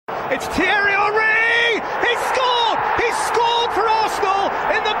It's Thierry Henry! He's scored! He's scored for Arsenal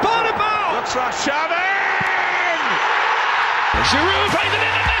in the Bernabeu! Looks like Shannon! Giroud plays it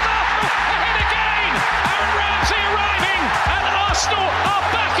in the middle! Ahead again! Aaron Ramsey arriving, and Arsenal are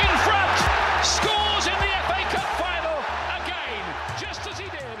back in front. Scores in the FA Cup final again, just as he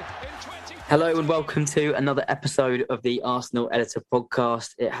did in 20. Hello and welcome to another episode of the Arsenal Editor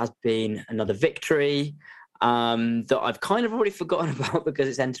Podcast. It has been another victory that I've kind of already forgotten about because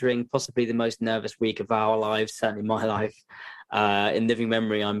it's entering possibly the most nervous week of our lives, certainly my life. In living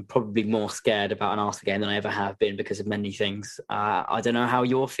memory, I'm probably more scared about an Arsenal game than I ever have been because of many things. I don't know how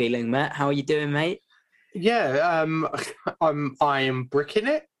you're feeling, Matt. How are you doing, mate? Yeah, I am bricking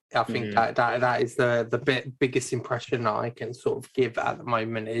it. I think that is the biggest impression I can sort of give at the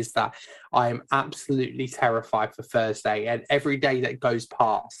moment is that I am absolutely terrified for Thursday, and every day that goes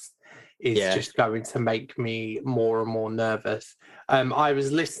past is just going to make me more and more nervous. I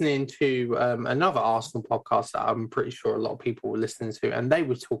was listening to another Arsenal podcast that I'm pretty sure a lot of people were listening to, and they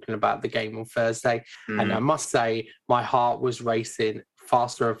were talking about the game on Thursday. And I must say, my heart was racing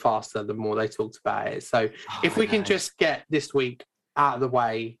faster and faster the more they talked about it. So if we can just get this week out of the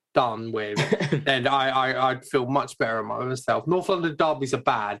way, done with, then I'd feel much better about myself. North London derbies are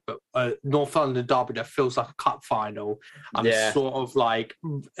bad, but North London derby that feels like a cup final, I'm sort of like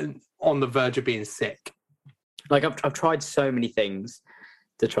on the verge of being sick. Like I've tried so many things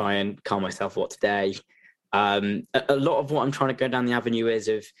to try and calm myself what today. A lot of what I'm trying to go down the avenue is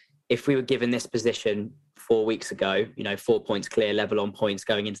of if we were given this position 4 weeks ago, 4 points clear, level on points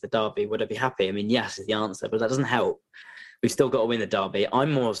going into the derby, would I be happy? I mean, yes is the answer, but that doesn't help. We've still got to win the derby.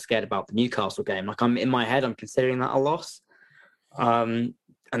 I'm more scared about the Newcastle game. Like I'm in my head, I'm considering that a loss. And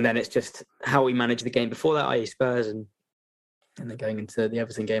then it's just how we manage the game before that, i.e. Spurs, and then going into the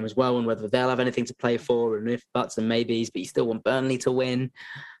Everton game as well, and whether they'll have anything to play for, and if buts and maybes, but you still want Burnley to win.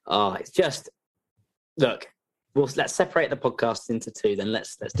 It's just, look, let's separate the podcast into two then.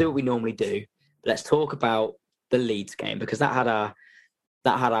 Let's do what we normally do. But let's talk about the Leeds game, because that had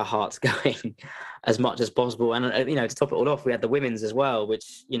our hearts going as much as possible. And, to top it all off, we had the women's as well,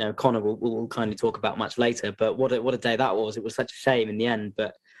 which, Connor will kindly talk about much later. But what a day that was. It was such a shame in the end.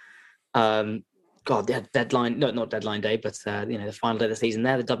 But, deadline, no, not deadline day, but, the final day of the season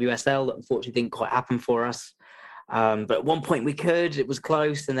there, the WSL, that unfortunately didn't quite happen for us. But at one point it was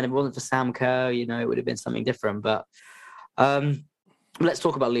close. And then if it wasn't for Sam Kerr, it would have been something different. But let's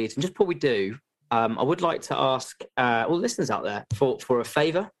talk about Leeds. And just before we do, I would like to ask all listeners out there for a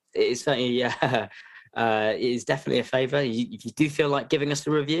favour. It is certainly, it is definitely a favour. If you do feel like giving us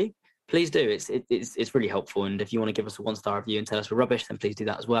a review, please do. It's really helpful. And if you want to give us a 1-star review and tell us we're rubbish, then please do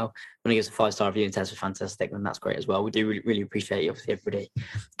that as well. If you want to give us a 5-star review and tell us we're fantastic, then that's great as well. We do really, really appreciate obviously everybody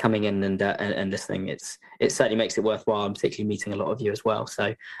coming in and listening. It certainly makes it worthwhile, and particularly meeting a lot of you as well.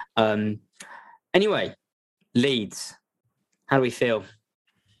 So anyway, Leeds, how do we feel?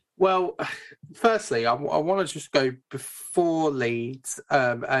 Well, firstly, I want to just go before Leeds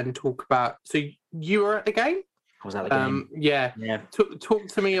and talk about. So you were at the game? I was at the game. Yeah. Talk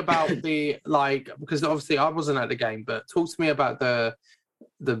to me about because obviously I wasn't at the game, but talk to me about the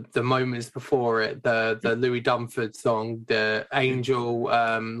moments before it, the Louis Dunford song, the Angel,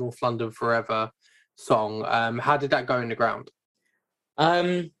 North London Forever song. How did that go in the ground?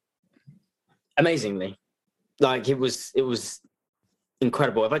 Amazingly, it was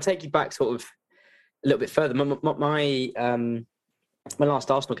incredible. If I take you back sort of a little bit further, my last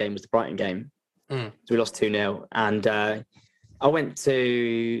Arsenal game was the Brighton game. So we lost 2-0. And I went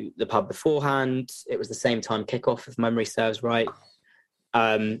to the pub beforehand. It was the same time kickoff, if memory serves right.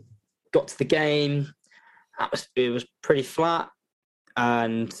 Got to the game. It was pretty flat.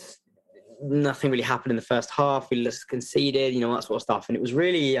 And nothing really happened in the first half. We just conceded, that sort of stuff. And it was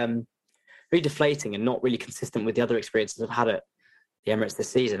really, really deflating and not really consistent with the other experiences I've had at the Emirates this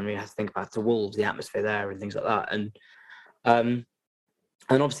season. I mean, you have to think about the Wolves, the atmosphere there and things like that. And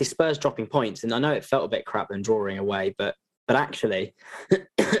obviously Spurs dropping points. And I know it felt a bit crap and drawing away, but actually,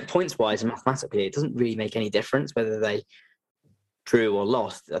 points-wise and mathematically, it doesn't really make any difference whether they drew or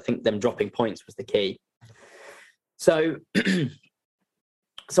lost. I think them dropping points was the key. So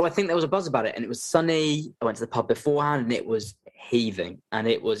I think there was a buzz about it, and it was sunny. I went to the pub beforehand and it was heaving. And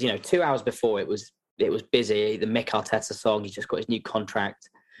it was, 2 hours before it was busy. The Mick Arteta song, he just got his new contract.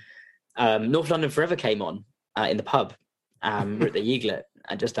 North London Forever came on in the pub. We're at the Eaglet,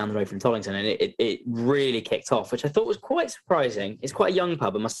 just down the road from Tollington, and it really kicked off, which I thought was quite surprising. It's quite a young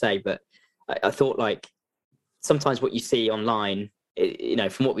pub, I must say, but I thought sometimes what you see online,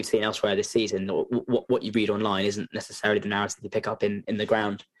 from what we've seen elsewhere this season, or what you read online isn't necessarily the narrative you pick up in the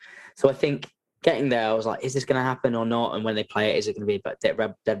ground. So I think getting there, I was like, is this going to happen or not? And when they play it, is it going to be about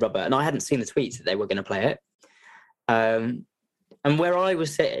dead rubber? And I hadn't seen the tweets that they were going to play it. And where I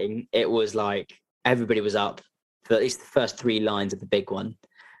was sitting, it was like everybody was up for at least the first 3 lines of the big one,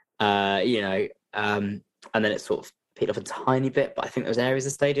 and then it sort of picked up a tiny bit. But I think there was areas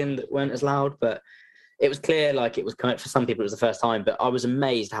of the stadium that weren't as loud. But it was clear, like it was kind of, for some people, it was the first time. But I was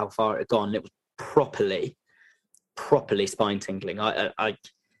amazed how far it had gone. It was properly spine tingling.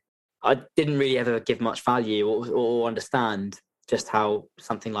 I didn't really ever give much value or understand just how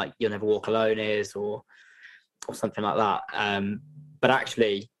something like You'll Never Walk Alone is or something like that. But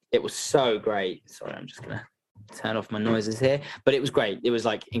actually, it was so great. Sorry, I'm just going to turn off my noises here. But it was great. It was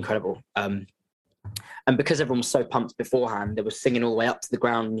like incredible. And because everyone was so pumped beforehand, they were singing all the way up to the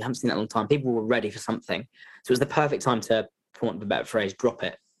ground. And you haven't seen that in a long time. People were ready for something. So it was the perfect time to, for want of a better phrase, drop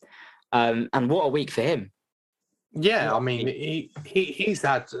it. And what a week for him. Yeah, I mean, he's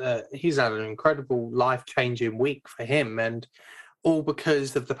had an incredible life-changing week for him, and all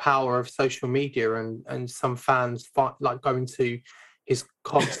because of the power of social media and some fans like going to his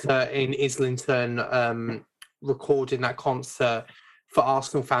concert in Islington, recording that concert for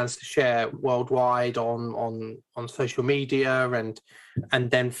Arsenal fans to share worldwide on social media,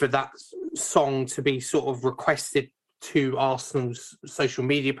 and then for that song to be sort of requested to Arsenal's social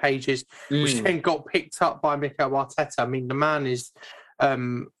media pages, which then got picked up by Mikel Arteta. I mean, the man is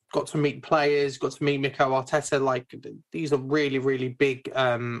got to meet players, got to meet Mikel Arteta. Like, these are really, really big,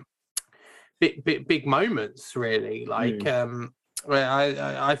 big moments. Really, like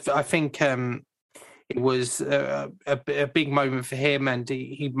I think it was a big moment for him, and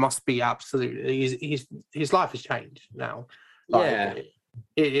he must be absolutely. His life has changed now. Like,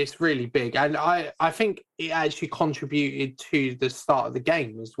 it's really big, and I think it actually contributed to the start of the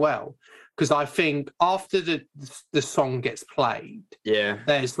game as well, because I think after the song gets played,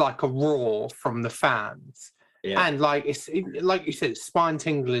 there's like a roar from the fans, and like like you said, spine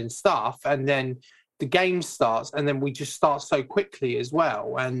tingling stuff, and then the game starts, and then we just start so quickly as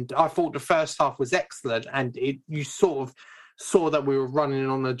well. And I thought the first half was excellent, and you sort of saw that we were running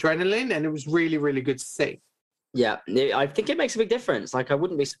on adrenaline, and it was really, really good to see. Yeah, I think it makes a big difference. Like, I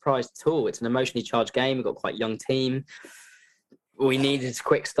wouldn't be surprised at all. It's an emotionally charged game. We've got quite a young team. We needed a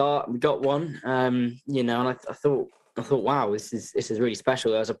quick start. We got one, and I thought, wow, this is really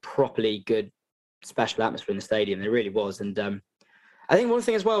special. There was a properly good, special atmosphere in the stadium. There really was. And I think one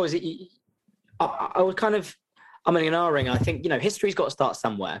thing as well is I was kind of, I'm in an R-ring. I think, history's got to start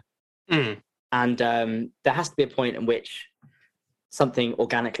somewhere. And there has to be a point in which something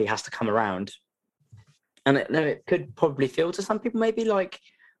organically has to come around. And it could probably feel to some people maybe like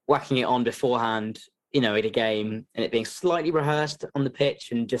whacking it on beforehand, in a game, and it being slightly rehearsed on the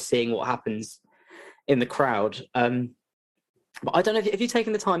pitch and just seeing what happens in the crowd. But I don't know, have you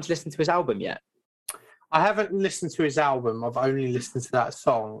taken the time to listen to his album yet? I haven't listened to his album. I've only listened to that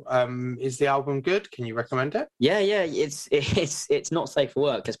song. Is the album good? Can you recommend it? Yeah. It's not safe for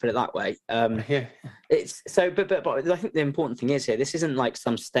work. Let's put it that way. It's so, but I think the important thing is here, this isn't like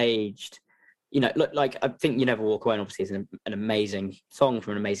some staged. Like, I think You Never Walk Away obviously is an amazing song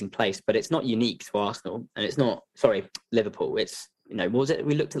from an amazing place, but it's not unique to Arsenal, and it's not, Liverpool. It's, what was it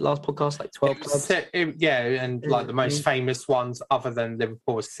we looked at last podcast, like 12 clubs? And like the most famous ones other than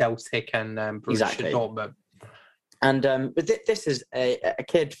Liverpool is Celtic and Borussia Dortmund. And but this is a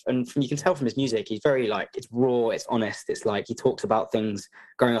kid, and you can tell from his music, he's very like, it's raw, it's honest. It's like he talks about things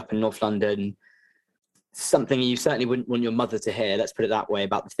growing up in North London, something you certainly wouldn't want your mother to hear, let's put it that way,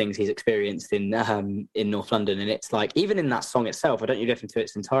 about the things he's experienced in North London. And it's like, even in that song itself, I don't know if you listen to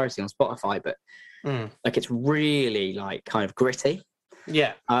its entirety on Spotify, but like, it's really like kind of gritty.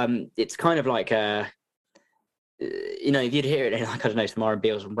 It's kind of like if you'd hear it in, like, I don't know, some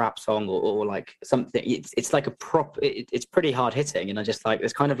R&B or some rap song or like something, it's like it's pretty hard hitting. And I just like,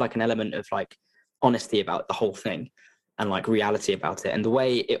 there's kind of like an element of like honesty about the whole thing and like reality about it. And the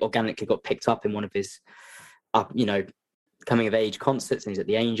way it organically got picked up in one of his coming of age concerts, and he's at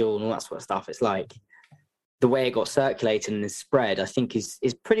the Angel and all that sort of stuff. It's like the way it got circulated and is spread, I think is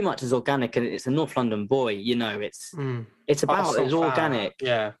pretty much as organic. And it's a North London boy, it's about as organic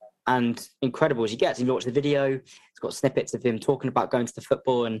and incredible as he gets. You watch the video, it's got snippets of him talking about going to the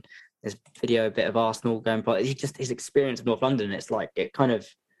football, and there's a bit of Arsenal going by. His experience of North London, it's like, it kind of,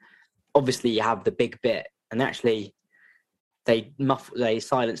 obviously you have the big bit, and actually they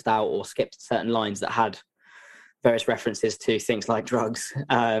silenced out or skipped certain lines that had various references to things like drugs,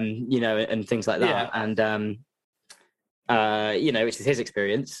 and things like that. And, which is his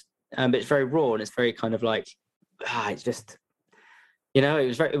experience. But it's very raw, and it's very kind of like, it's just, it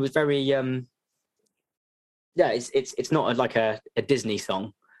was very, it's not like a Disney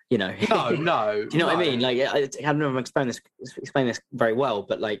song, You know, No. Do you know what I mean? Like, I don't know if I'm explain this very well,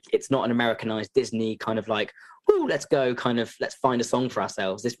 but like, it's not an Americanized Disney kind of like, "Ooh, let's go," kind of, let's find a song for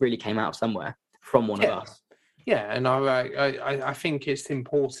ourselves. This really came out of somewhere from one of us. Yeah, and I think it's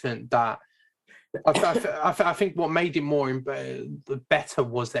important that I think what made it more better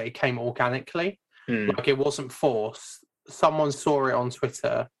was that it came organically. Like, it wasn't forced. Someone saw it on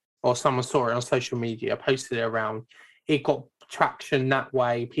Twitter or someone saw it on social media, posted it around. It got traction that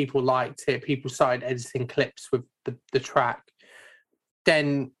way. People liked it. People started editing clips with the track.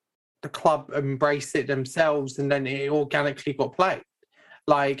 Then the club embraced it themselves, and then it organically got played.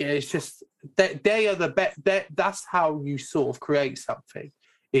 Like, it's just they are the best. That's how you sort of create something,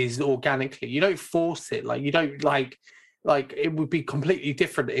 is organically. You don't force it. Like, you don't like it would be completely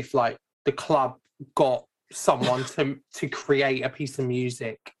different if like the club got someone to create a piece of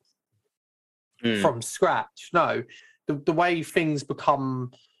music from scratch. No. The way things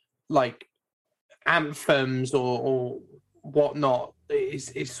become like anthems or whatnot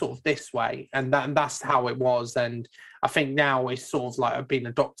is sort of this way, and that's how it was. And I think now it's sort of like been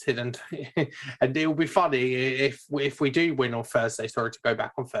adopted, and and it'll be funny if we do win on Thursday. Sorry to go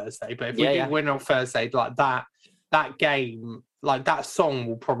back on Thursday, but if we do win on Thursday, like that game, like that song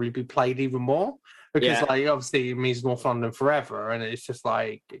will probably be played even more. Because like, obviously it means North London forever, and it's just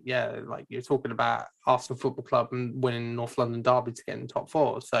like, like you're talking about Arsenal Football Club and winning North London Derby to get in the top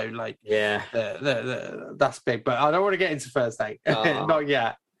 4. So like, that's big. But I don't want to get into Thursday, not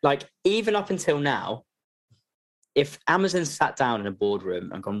yet. Like, even up until now, if Amazon sat down in a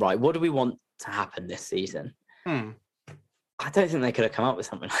boardroom and gone, right, what do we want to happen this season? I don't think they could have come up with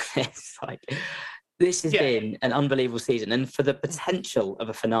something like this. Like, this has been an unbelievable season, and for the potential of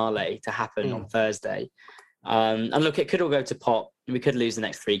a finale to happen on Thursday. And look, it could all go to pot. We could lose the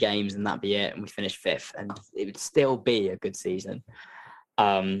next 3 games, and that'd be it, and we finish 5th, and it would still be a good season.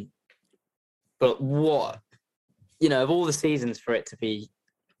 But what, of all the seasons for it to be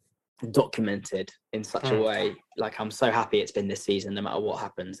documented in such a way, like, I'm so happy it's been this season, no matter what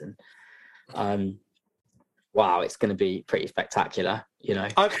happens, and wow, it's going to be pretty spectacular.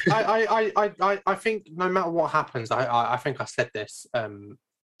 I think no matter what happens, I think I said this to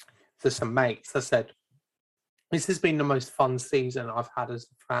some mates. I said, this has been the most fun season I've had as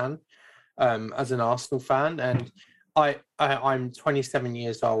a fan, as an Arsenal fan. And I'm 27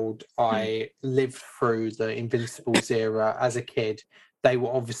 years old. I lived through the Invincibles era as a kid. They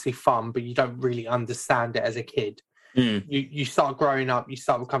were obviously fun, but you don't really understand it as a kid. You start growing up, you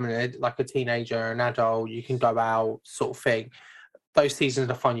start becoming like a teenager, an adult, you can go out, sort of thing. Those seasons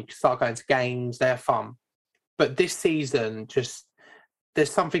are fun. You can start going to games, they're fun. But this season, just,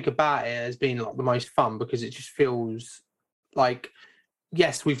 there's something about it as being like the most fun, because it just feels like,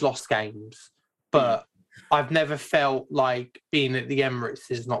 yes, we've lost games, but I've never felt like being at the Emirates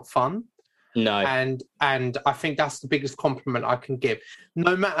is not fun. No. And I think that's the biggest compliment I can give.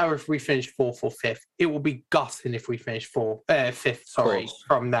 No matter if we finish 4th or 5th, it will be gutting if we finish 5th,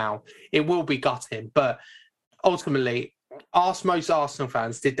 from now. It will be gutting. But ultimately, ask most Arsenal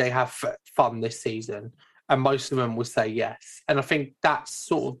fans, did they have fun this season? And most of them will say yes. And I think that's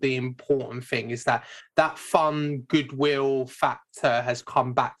sort of the important thing, is that fun, goodwill factor has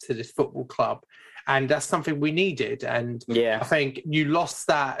come back to this football club. And that's something we needed. And I think you lost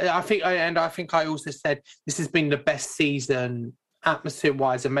that. I think I also said this has been the best season,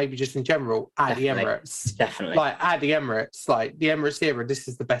 atmosphere-wise, and maybe just in general, at the Emirates. Definitely. Like, at the Emirates, like the Emirates era, this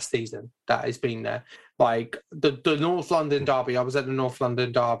is the best season that has been there. Like the North London Derby, I was at the North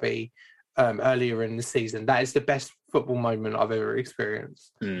London Derby earlier in the season. That is the best football moment I've ever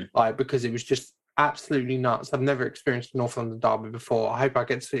experienced. Like, because it was just absolutely nuts. I've never experienced the North London Derby before. I hope I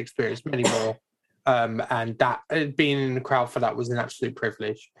get to experience many more. And that, being in the crowd for that was an absolute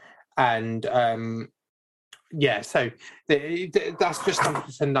privilege. And so that's just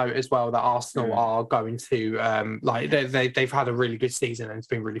something to note as well, that Arsenal are going to they've had a really good season, and it's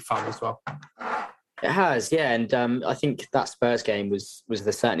been really fun as well. It has, yeah. And I think that Spurs game was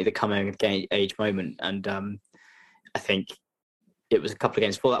certainly the coming of age moment. And I think it was a couple of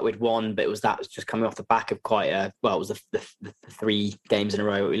games before that we'd won, but that was just coming off the back of quite it was the 3 games in a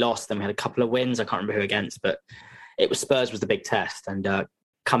row we lost. Then we had a couple of wins. I can't remember who against, but it was Spurs was the big test, and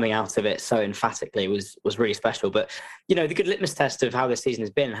coming out of it so emphatically was really special. But the good litmus test of how this season has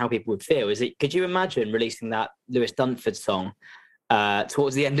been and how people would feel is, could you imagine releasing that Lewis Dunford song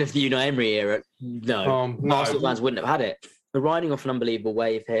towards the end of the Unai Emery era? No. Arsenal fans wouldn't have had it. We're riding off an unbelievable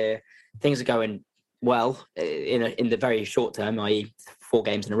wave here. Things are going well in the very short term, i.e. 4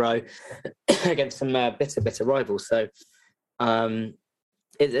 games in a row against some bitter rivals. So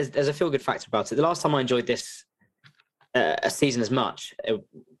there's a feel-good factor about it. The last time I enjoyed this a season as much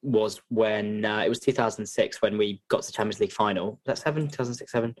was when it was 2006 when we got to the Champions League final. Was that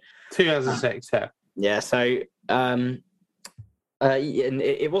 2006, 7? 2006, yeah. Yeah, so and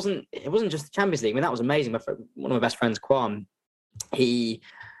it wasn't just the Champions League. I mean, that was amazing. One of my best friends, Kwam, he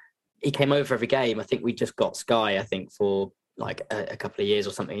came over every game. I think we just got Sky, I think, for like a couple of years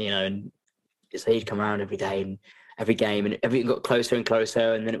or something, and so he'd come around every day and every game, and everything got closer and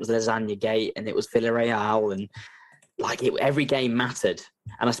closer, and then it was Lasagna Gate, and it was Villarreal, and every game mattered.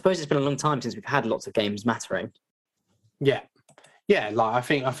 And I suppose it's been a long time since we've had lots of games mattering. Yeah, I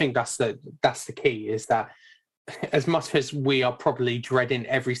think that's the key, is that as much as we are probably dreading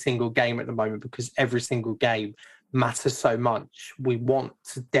every single game at the moment because every single game matters so much, we want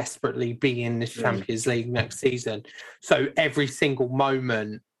to desperately be in this Champions League next season. So every single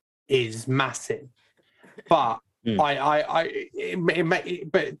moment is massive. But but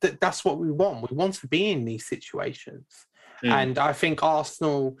that's what we want. We want to be in these situations. And I think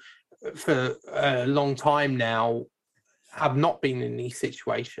Arsenal, for a long time now, have not been in these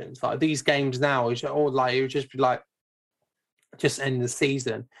situations. Like these games now, it would just be like, just end the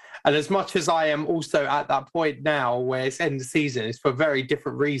season. And as much as I am also at that point now where it's end the season, it's for very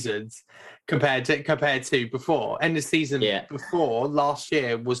different reasons compared to before. End of season before last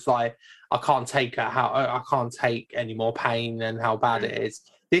year was like, I can't take any more pain and how bad it is.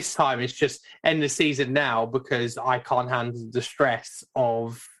 This time it's just end the season now because I can't handle the stress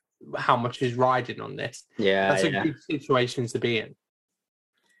of how much is riding on this. That's a good situation to be in.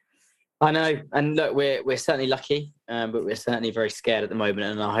 I know, and look, we're certainly lucky, but we're certainly very scared at the moment,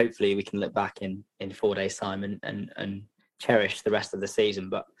 and hopefully we can look back in 4 days' time and cherish the rest of the season.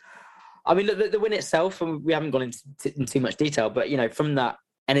 But I mean, look, the win itself, and we haven't gone into too much detail, but from that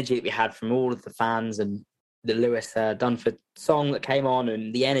energy that we had from all of the fans and the Lewis Dunford song that came on,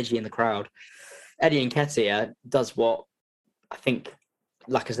 and the energy in the crowd, Eddie Nketiah does what I think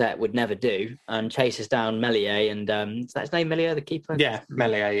Lacazette would never do, and chases down Meslier, and is that his name, Meslier, the keeper? Yeah,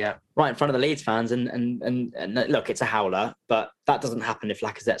 Meslier, yeah. Right in front of the Leeds fans, and look, it's a howler, but that doesn't happen if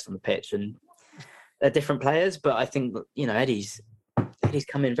Lacazette's on the pitch, and they're different players. But I think Eddie's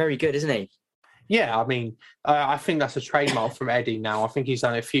come in very good, isn't he? Yeah, I mean, I think that's a trademark from Eddie now. I think he's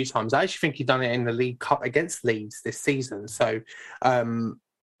done it a few times. I actually think he's done it in the League Cup against Leeds this season. So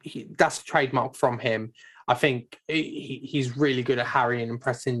that's a trademark from him. I think he's really good at harrying and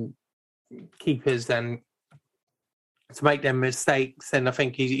pressing keepers and to make their mistakes. And I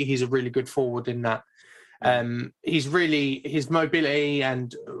think he's a really good forward in that. His mobility,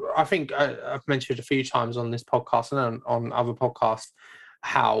 and I think I've mentioned a few times on this podcast and on other podcasts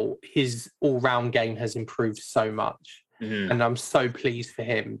how his all-round game has improved so much. And I'm so pleased for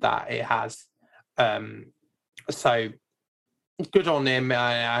him that it has. So good on him,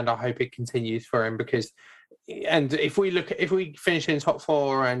 and I hope it continues for him, because if we finish in top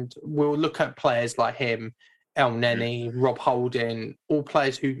 4, and we'll look at players like him, El Neni, Rob Holding, all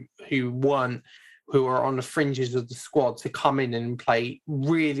players who are on the fringes of the squad to come in and play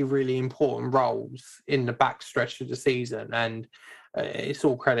really, really important roles in the back stretch of the season. And it's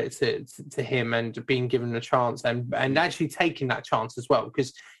all credit to him and being given a chance and actually taking that chance as well.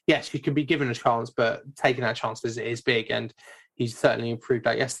 Because yes, he could be given a chance, but taking that chance is big, and he's certainly improved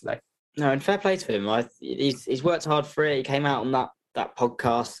that yesterday. No, and fair play to him. He's worked hard for it. He came out on that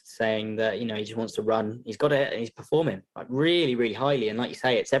podcast saying that he just wants to run. He's got it, and he's performing really, really highly. And like you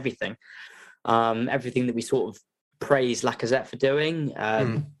say, it's everything. Everything that we sort of praise Lacazette for doing.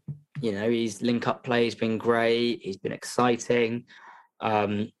 His link-up play has been great. He's been exciting.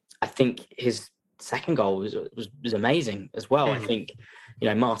 I think his second goal was amazing as well. I think,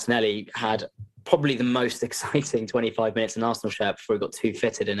 Martinelli had probably the most exciting 25 minutes in Arsenal shirt before he got too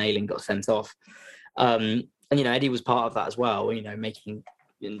fitted and Ayling got sent off. And Eddie was part of that as well, making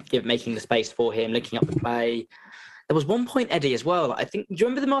the space for him, linking up the play. There was one point, Eddie, as well. I think, do you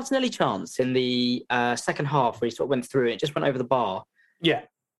remember the Martinelli chance in the second half where he sort of went through it, just went over the bar? Yeah.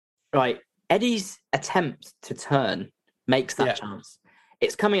 Right. Eddie's attempt to turn makes that chance.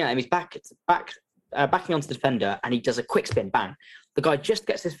 It's coming at him. He's backing onto the defender, and he does a quick spin, bang. The guy just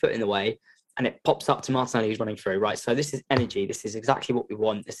gets his foot in the way, and it pops up to Martinelli, who's running through. Right. So this is energy. This is exactly what we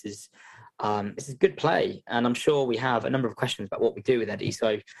want. This is good play, and I'm sure we have a number of questions about what we do with Eddie.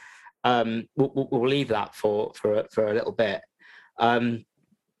 So we'll leave that for a little bit. A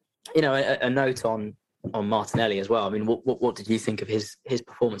note on Martinelli as well. I mean, what did you think of his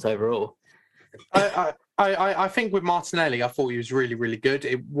performance overall? I think with Martinelli, I thought he was really, really good.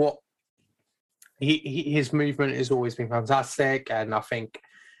 His movement has always been fantastic, and I think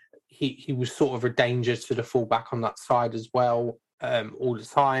he was sort of a danger to the fullback on that side as well all the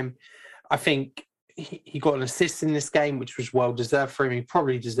time. I think he got an assist in this game, which was well deserved for him. He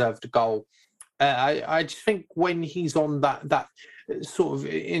probably deserved a goal. I just think when he's on that sort of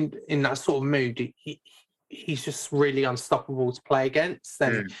in that sort of mood, he's just really unstoppable to play against.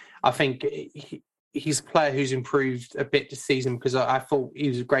 And I think he's a player who's improved a bit this season because I thought he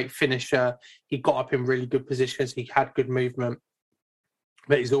was a great finisher. He got up in really good positions. He had good movement.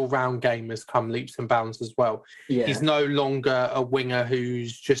 But his all-round game has come leaps and bounds as well. Yeah. He's no longer a winger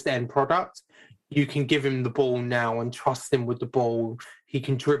who's just end product. You can give him the ball now and trust him with the ball. He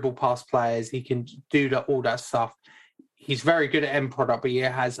can dribble past players. He can do all that stuff. He's very good at end product, but he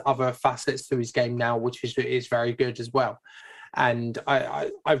has other facets to his game now, which is very good as well. And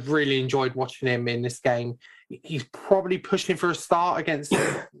I've really enjoyed watching him in this game. He's probably pushing for a start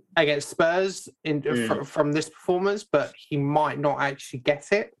against Spurs from this performance, but he might not actually get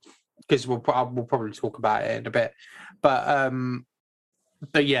it because we'll probably talk about it in a bit. But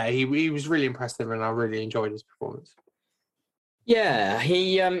yeah, he was really impressive, and I really enjoyed his performance. Yeah,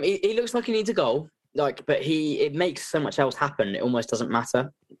 he looks like he needs a goal. But it makes so much else happen. It almost doesn't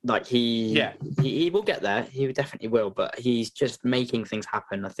matter. He will get there. He definitely will. But he's just making things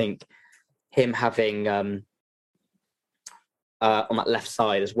happen. I think him having on that left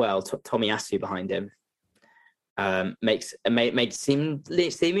side as well, Tomiyasu behind him,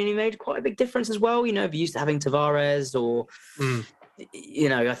 seemingly made quite a big difference as well. You know, if you're used to having Tavares or.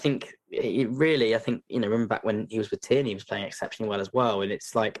 I think remember back when he was with Tierney, he was playing exceptionally well as well. And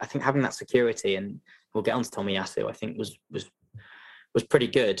it's like, I think having that security, and we'll get on to Tomiyasu, I think was pretty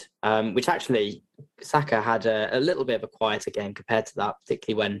good. Which actually, Saka had a little bit of a quieter game compared to that,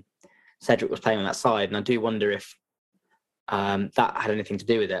 particularly when Cedric was playing on that side. And I do wonder if that had anything to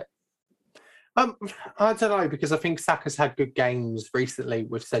do with it. I don't know, because I think Saka's had good games recently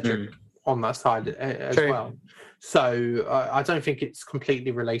with Cedric on that side as well. So I don't think it's completely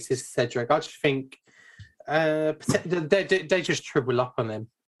related to Cedric. I just think they just triple up on him.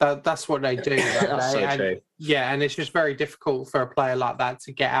 That's what they do. That's so true. Yeah, and it's just very difficult for a player like that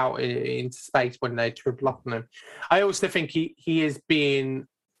to get out into space when they triple up on him. I also think he is being...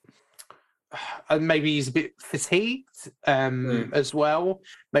 maybe he's a bit fatigued as well.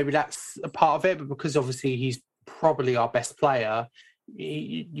 Maybe that's a part of it, but because obviously he's probably our best player,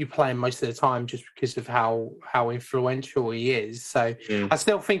 you play him most of the time just because of how influential he is. So I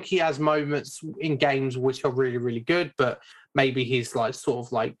still think he has moments in games which are really, really good, but maybe he's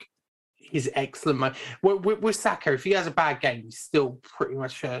his excellent with Saka, if he has a bad game, he's still pretty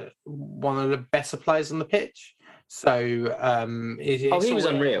much one of the better players on the pitch. So he was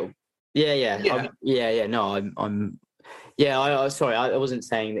unreal. Yeah. No, I'm. Yeah, I wasn't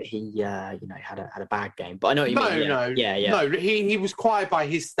saying that he, had a bad game, but I know what you mean. No. He was quiet by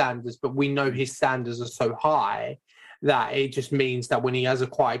his standards, but we know his standards are so high that it just means that when he has a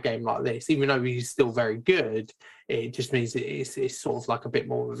quiet game like this, even though he's still very good, it just means it's sort of like a bit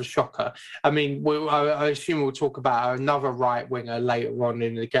more of a shocker. I mean, I assume we'll talk about another right winger later on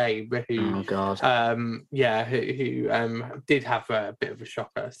in the game who did have a bit of a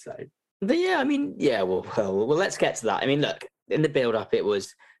shocker. So. But well, let's get to that. I mean, look, in the build-up, it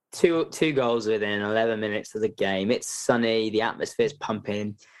was two goals within 11 minutes of the game. It's sunny, the atmosphere's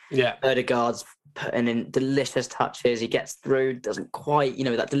pumping. Yeah. Odegaard's putting in delicious touches. He gets through, doesn't quite,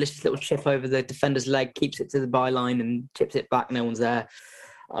 that delicious little chip over the defender's leg, keeps it to the byline and chips it back. No one's there.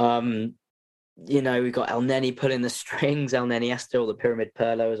 We've got El Neni pulling the strings, El Neni Esther, or the Pyramid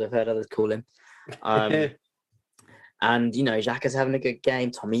Perlo, as I've heard others call him. And, Xhaka's having a good game.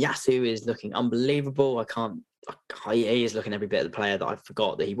 Tomiyasu is looking unbelievable. He is looking every bit of the player that I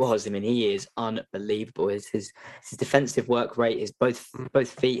forgot that he was. I mean, he is unbelievable. His defensive work rate, his both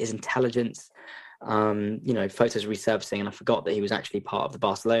feet, his intelligence, photos resurfacing. And I forgot that he was actually part of the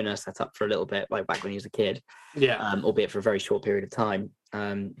Barcelona setup for a little bit, like back when he was a kid. Yeah. Albeit for a very short period of time.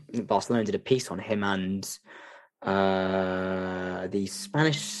 Barcelona did a piece on him and the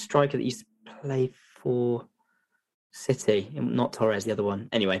Spanish striker that used to play for City, not Torres, the other one.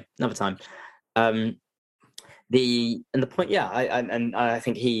 Anyway, another time. The point, I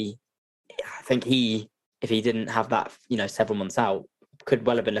think he, if he didn't have that, several months out, could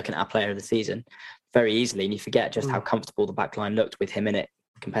well have been looking at our player of the season very easily. And you forget just how comfortable the back line looked with him in it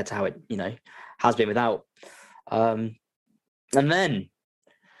compared to how it, has been without. And then,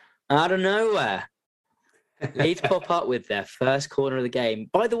 out of nowhere, Leeds pop up with their first corner of the game.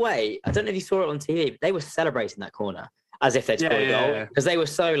 By the way, I don't know if you saw it on TV, but they were celebrating that corner as if they'd scored a goal. Because they were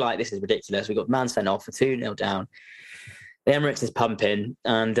so like, this is ridiculous. We got man sent off for 2-0 down. The Emirates is pumping.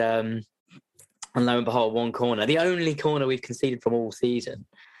 And lo and behold, one corner. The only corner we've conceded from all season.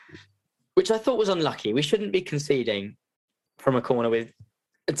 Which I thought was unlucky. We shouldn't be conceding from a corner with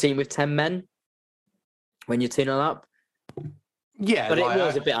a team with 10 men. when you're 2-0 up. Yeah, But it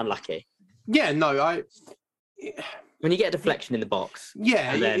was a bit unlucky. Yeah, no, when you get a deflection in the box.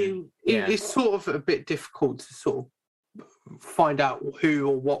 Yeah, it's sort of a bit difficult to sort of find out who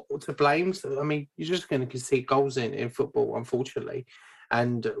or what to blame. So, I mean, you're just going to concede goals in football, unfortunately.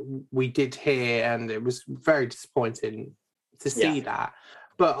 And we did here, and it was very disappointing to see that.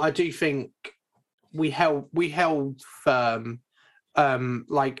 But I do think we held firm.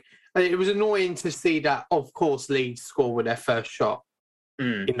 It was annoying to see that, of course, Leeds scored with their first shot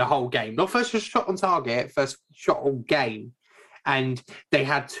in the whole game. Not first shot on target, first shot all game. And they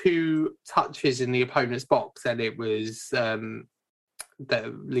had 2 touches in the opponent's box, and it was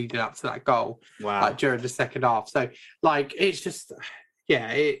leading up to that goal. Wow. During the second half. So, it's just,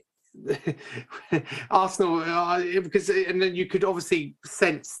 Arsenal, because and then you could obviously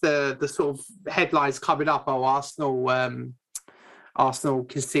sense the sort of headlines coming up. Oh, Arsenal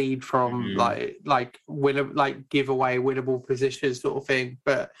concede from give away winnable positions sort of thing.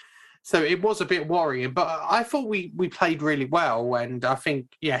 But so it was a bit worrying. But I thought we played really well, and I think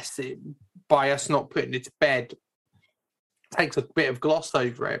by us not putting it to bed takes a bit of gloss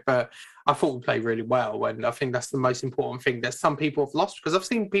over it. But I thought we played really well, and I think that's the most important thing that some people have lost, because I've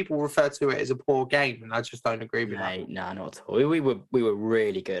seen people refer to it as a poor game, and I just don't agree with that. No, not at all. We were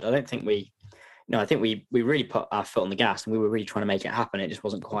really good. I think we really put our foot on the gas, and we were really trying to make it happen. It just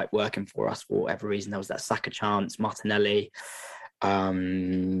wasn't quite working for us for whatever reason. There was that Saka chance, Martinelli.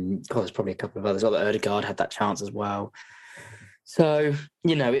 There's probably a couple of others. Ødegaard had that chance as well. So,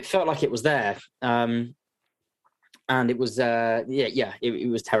 it felt like it was there. And it was, it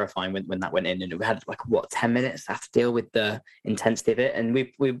was terrifying when that went in, and we had 10 minutes to have to deal with the intensity of it. And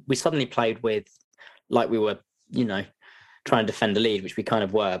we suddenly played with, we were, trying to defend the lead, which we kind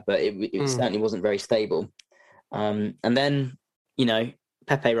of were, but it certainly wasn't very stable. And then,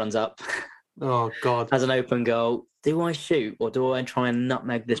 Pepe runs up. Oh, God. Has an open goal. Do I shoot, or do I try and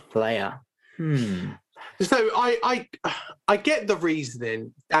nutmeg this player? So I get the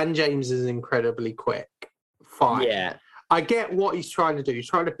reasoning. Dan James is incredibly quick. Fine. Yeah. I get what he's trying to do. He's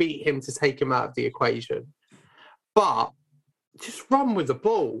trying to beat him to take him out of the equation. But just run with the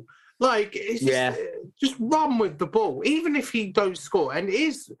ball. Just run with the ball. Even if he don't score. And it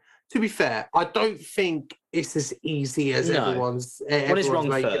is, to be fair, I don't think it's as easy as everyone's wrong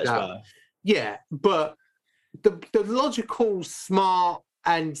making foot it as out. well. Yeah, but the logical, smart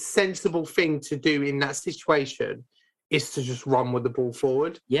and sensible thing to do in that situation is to just run with the ball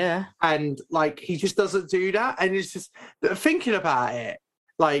forward. Yeah. And he just doesn't do that. And it's just thinking about it,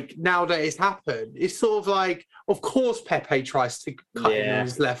 now that it's happened, it's sort of of course Pepe tries to cut in on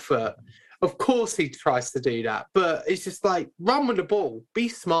his left foot. Of course he tries to do that. But it's just run with the ball, be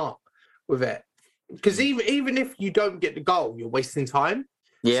smart with it. Because even if you don't get the goal, you're wasting time.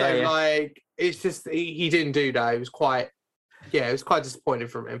 Yeah. So it's just he didn't do that. It was quite disappointing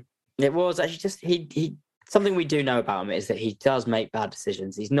from him. It was actually just he something we do know about him is that he does make bad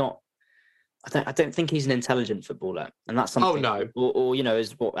decisions. He's not. I don't think he's an intelligent footballer, and that's something. Oh no. Or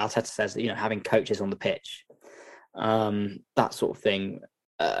is what Arteta says. Having coaches on the pitch, that sort of thing.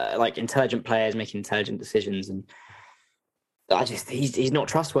 Intelligent players making intelligent decisions, and he's not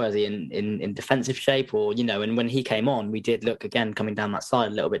trustworthy in defensive shape, or and when he came on, we did look again coming down that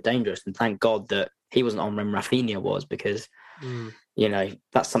side a little bit dangerous, and thank God that he wasn't on when Rafinha was, because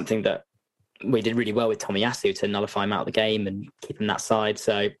that's something that we did really well with Tomiyasu to nullify him out of the game and keep him that side.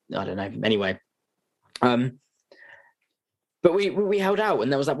 So I don't know. Anyway, but we held out,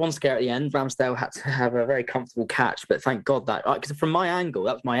 and there was that one scare at the end. Ramsdale had to have a very comfortable catch, but thank God that, because from my angle,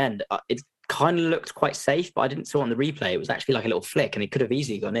 that was my end. It kind of looked quite safe, but I didn't see on the replay. It was actually like a little flick, and it could have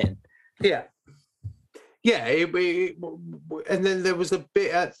easily gone in. Yeah. Yeah, and then there was a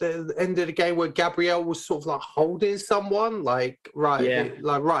bit at the end of the game where Gabriel was sort of holding someone, right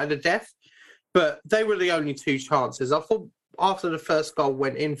at the death. But they were the only 2 chances. I thought after the first goal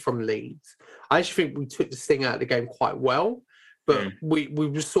went in from Leeds, I actually think we took the sting out of the game quite well. But we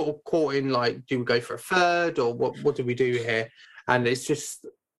were sort of caught in do we go for a third, or what do we do here? And it's just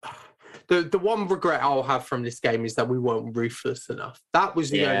the one regret I'll have from this game is that we weren't ruthless enough. That was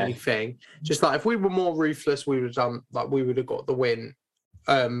the only thing. Just if we were more ruthless, we would have done we would have got the win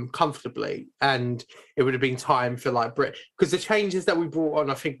comfortably, and it would have been time for Brit, because the changes that we brought on,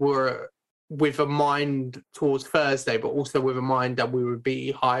 I think, were with a mind towards Thursday, but also with a mind that we would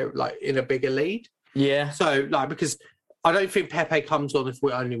be high, in a bigger lead. Yeah. So because I don't think Pepe comes on if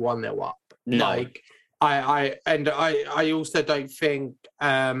we're only 1-0 up. No. I also don't think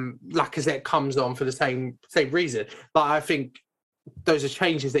Lacazette comes on for the same reason. I think those are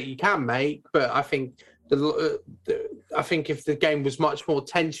changes that you can make, but I think I think if the game was much more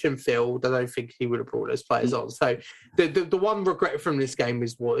tension filled, I don't think he would have brought those players on. So the one regret from this game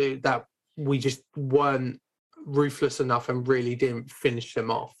is that we just weren't ruthless enough and really didn't finish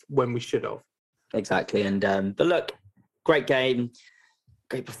them off when we should have. Exactly. And but look, great game,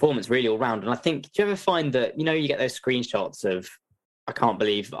 great performance really all round. And I think, do you ever find that, you get those screenshots of, I can't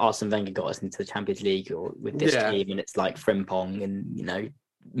believe Arsene Wenger got us into the Champions League or with this team, and it's like Frimpong and,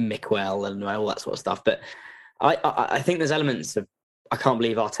 Mickwell and all that sort of stuff. But I think there's elements of, I can't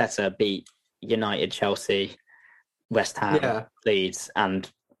believe Arteta beat United, Chelsea, West Ham, Leeds, and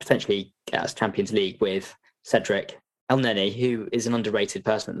potentially get us Champions League with Cedric Elneny, who is an underrated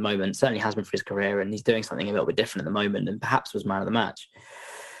person at the moment, certainly has been for his career, and he's doing something a little bit different at the moment and perhaps was man of the match.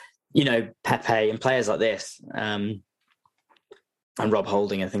 Pepe and players like this, and Rob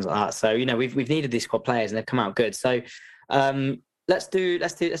Holding and things like that. So, we've needed these squad players and they've come out good. So let's do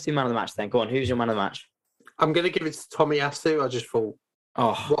man of the match then. Go on, who's your man of the match? I'm going to give it to Tomiyasu. I just thought,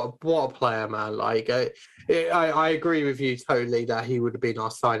 what a player, man! Like, I agree with you totally that he would have been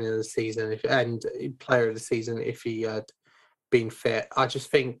our signing of the season and player of the season if he had been fit. I just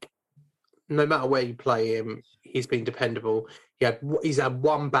think no matter where you play him, he's been dependable. He's had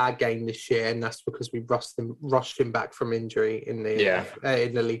one bad game this year, and that's because we rushed him back from injury in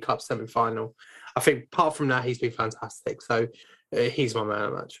the League Cup semi-final. I think apart from that, he's been fantastic. So he's my man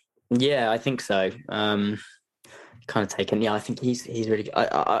of the match. Yeah, I think so. Kind of taken. Yeah, I think he's really good.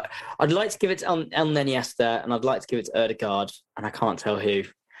 I'd like to give it to Elneny Esther, and I'd like to give it to Ødegaard, and I can't tell who.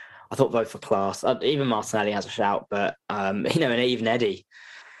 I thought both were class. Even Martinelli has a shout, but and even Eddie.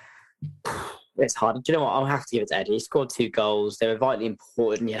 It's hard. Do you know what? I'll have to give it to Eddie. He scored 2 goals. They were vitally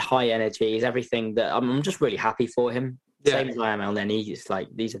important. He had high energy. He's everything that I'm just really happy for him. Yeah. Same as I am Elneny. It's like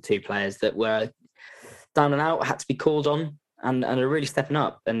these are 2 players that were down and out, had to be called on. And are really stepping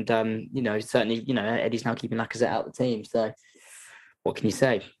up. And, certainly, Eddie's now keeping Lacazette out of the team. So what can you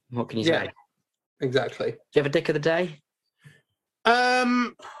say? Say? Exactly. Do you have a dick of the day?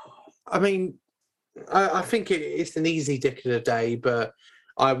 I mean, I think it's an easy dick of the day, but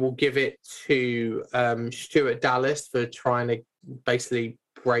I will give it to Stuart Dallas for trying to basically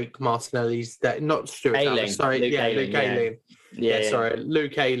break Martinelli's... Not Stuart Dallas, sorry. Luke Ayling.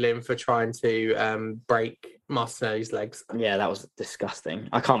 Luke Ayling for trying to break Martinelli's legs. Yeah, that was disgusting.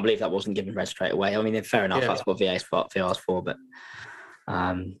 I can't believe that wasn't given red straight away. I mean, fair enough, that's what VAR's for, but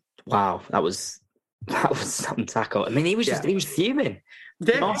wow, that was some tackle. I mean, he was fuming.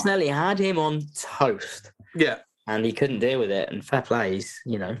 Yeah. Martinelli had him on toast. Yeah. And he couldn't deal with it. And fair play, he's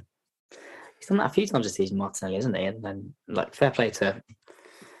done that a few times this season, Martinelli, isn't he? And then fair play to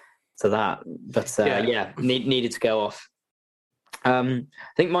that. But needed to go off. I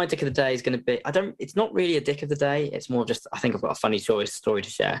think my dick of the day is going to be, it's not really a dick of the day. It's more just, I think I've got a funny story to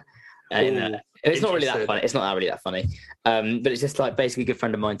share. It's not really that funny. It's not really that funny. But it's just like basically a good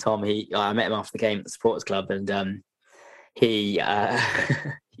friend of mine, Tom, I met him after the game at the supporters club, and he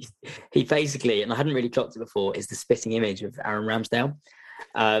basically, and I hadn't really clocked it before, is the spitting image of Aaron Ramsdale.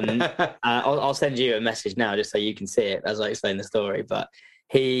 I'll send you a message now just so you can see it as I explain the story. But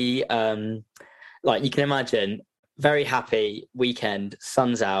he, you can imagine, very happy weekend,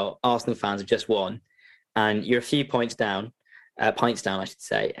 sun's out, Arsenal fans have just won, and you're a few pints down, I should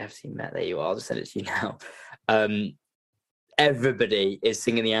say. FC Met, there you are. I'll just send it to you now. Everybody is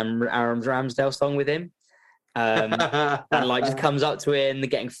singing the Aaron Ramsdale song with him. And just comes up to him, they're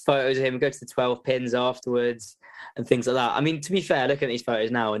getting photos of him, go to the 12 pins afterwards and things like that. I mean, to be fair, looking at these photos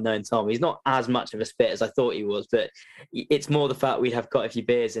now and knowing Tom, he's not as much of a spit as I thought he was, but it's more the fact we'd have got a few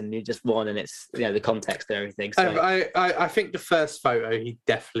beers and you just won, and it's the context and everything. So I think the first photo he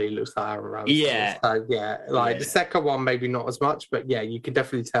definitely looks like Aaron Ramsdale. So, the second one maybe not as much, but you can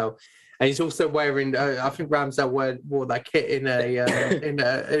definitely tell. And he's also wearing, I think Ramsdale wore that kit in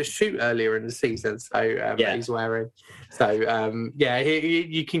a shoot earlier in the season. So he's wearing. So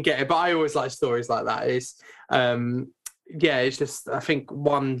you can get it. But I always like stories like that. It's just, I think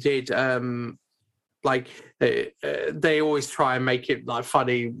one did, they always try and make it like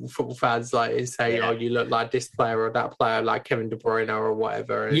funny, football fans, like, and say, oh, you look like this player or that player, like Kevin De Bruyne or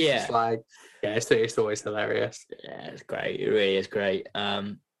whatever. And it's just like, it's always hilarious. Yeah, it's great. It really is great.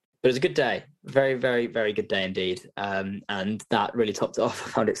 But it was a good day. Very, very, very good day indeed. And that really topped it off. I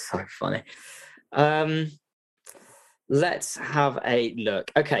found it so funny. Let's have a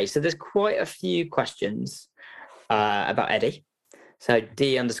look. Okay, so there's quite a few questions about Eddie. So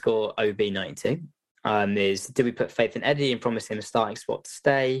D_OB92 is, do we put faith in Eddie and promise him a starting spot to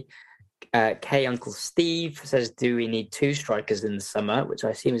stay? K Uncle Steve says, do we need 2 strikers in the summer? Which I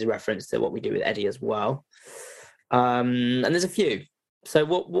assume is a reference to what we do with Eddie as well. And there's a few. So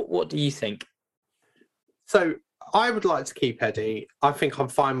what do you think? So I would like to keep Eddie. I think I'm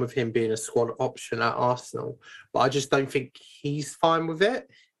fine with him being a squad option at Arsenal, but I just don't think he's fine with it.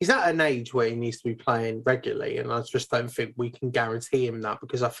 He's at an age where he needs to be playing regularly, and I just don't think we can guarantee him that,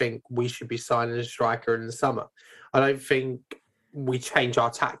 because I think we should be signing a striker in the summer. I don't think we change our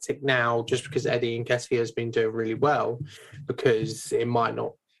tactic now just because Eddie Nketiah has been doing really well, because it might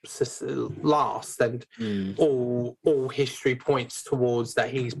not last. And all history points towards that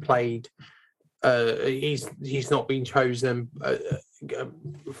he's played. He's not been chosen.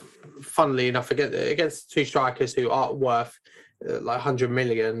 Funnily enough, against two strikers who are worth like 100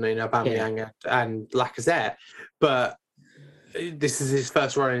 million in Aubameyang and Lacazette, but this is his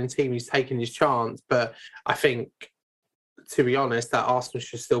first run in the team. He's taken his chance, but I think, to be honest, that Arsenal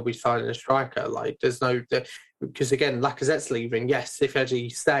should still be signing a striker. Like, because again, Lacazette's leaving. Yes, if Eddie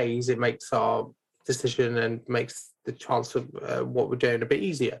stays, it makes our decision and makes the chance of what we're doing a bit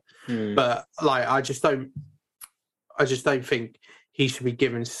easier. But like, I just don't think he should be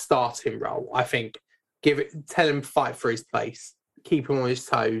given starting role. I think tell him to fight for his place, keep him on his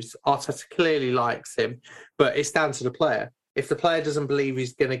toes. Arteta clearly likes him, but it's down to the player. If the player doesn't believe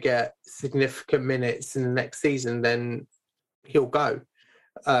he's going to get significant minutes in the next season, then he'll go.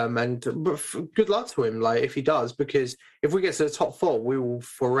 And good luck to him, like, if he does, because if we get to the top four, we will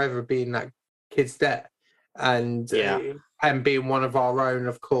forever be in that kid's debt. And being one of our own,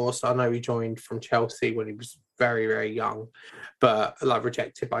 of course. I know he joined from Chelsea when he was very, very young, but like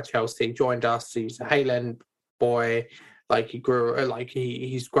rejected by Chelsea. He joined us. He's a Haaland boy. Like, he grew, like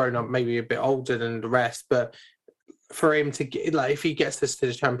he's grown up maybe a bit older than the rest, but for him to get, like, if he gets us to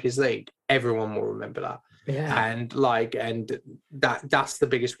the Champions League, everyone will remember that. And that's the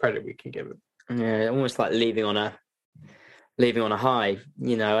biggest credit we can give him. Yeah, almost like leaving on a high,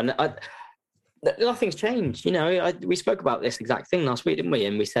 you know. And nothing's changed, you know. We spoke about this exact thing last week, didn't we?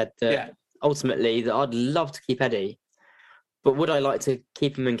 And we said that ultimately that I'd love to keep Eddie, but would I like to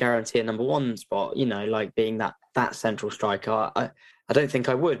keep him and guarantee a number one spot? You know, like being that central striker. I don't think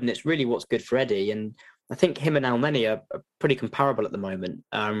I would, and it's really what's good for Eddie. And I think him and Elneny are pretty comparable at the moment.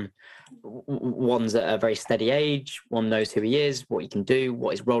 One's at a very steady age. One knows who he is, what he can do,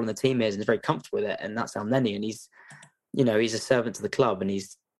 what his role in the team is, and is very comfortable with it. And that's Elneny. And he's a servant to the club, and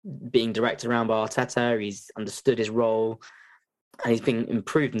he's being directed around by Arteta. He's understood his role, and he's been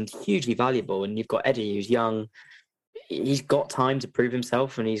improved and hugely valuable. And you've got Eddie, who's young. He's got time to prove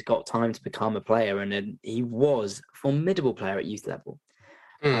himself, and he's got time to become a player. And he was a formidable player at youth level.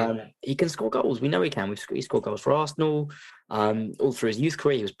 He can score goals. We know he can. He scored goals for Arsenal. All through his youth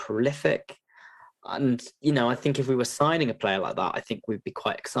career, he was prolific. And, you know, I think if we were signing a player like that, I think we'd be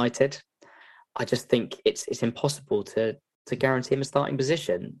quite excited. I just think it's impossible to guarantee him a starting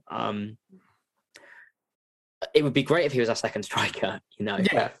position. It would be great if he was our second striker, you know.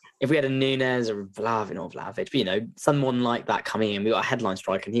 Yeah. If we had a Nunes or Vlahovic, but, you know, someone like that coming in, we got a headline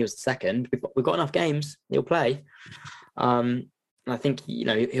striker and he was the second. We've got enough games. He'll play. And I think, you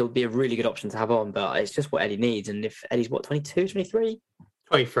know, he'll be a really good option to have on, but it's just what Eddie needs. And if Eddie's, 22, 23?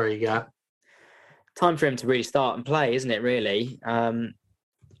 23, yeah. Time for him to really start and play, isn't it, really?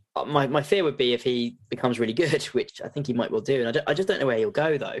 My fear would be if he becomes really good, which I think he might well do. And I just don't know where he'll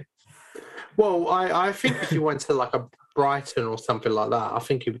go, though. Well, I think if he went to like a Brighton or something like that, I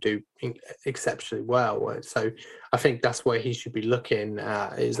think he would do exceptionally well. So I think that's where he should be looking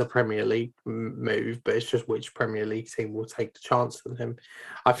at, is a Premier League move, but it's just which Premier League team will take the chance on him.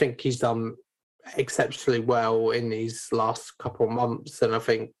 I think he's done exceptionally well in these last couple of months, and I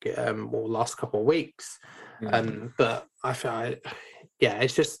think or last couple of weeks. But I feel,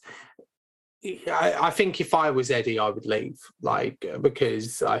 it's just, I think if I was Eddie, I would leave, like,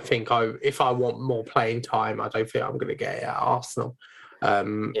 because I think if I want more playing time, I don't think I'm going to get it at Arsenal.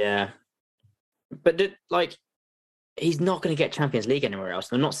 But he's not going to get Champions League anywhere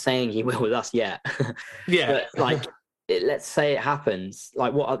else. I'm not saying he will with us yet. Yeah, but let's say it happens.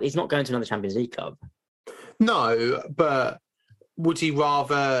 Like, what? He's not going to another Champions League club. No, but would he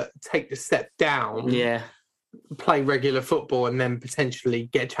rather take the step down? Yeah. Play regular football and then potentially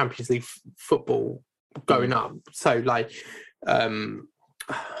get Champions League football going up. So, like, I'm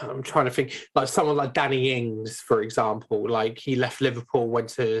trying to think, like someone like Danny Ings, for example. Like, he left Liverpool, went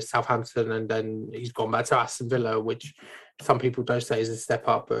to Southampton, and then he's gone back to Aston Villa, which some people don't say is a step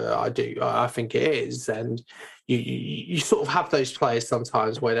up, but I do. I think it is. And you sort of have those players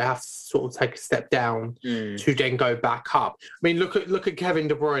sometimes where they have to sort of take a step down to then go back up. I mean, look at Kevin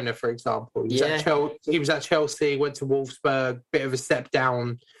De Bruyne, for example. He was at Chelsea, went to Wolfsburg, bit of a step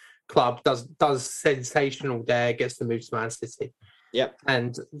down club, does sensational there, gets the move to Man City. Yep.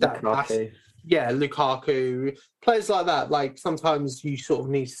 And Lukaku, players like that. Like, sometimes you sort of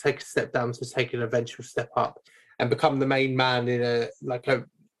need to take a step down to take an eventual step up. and become the main man in a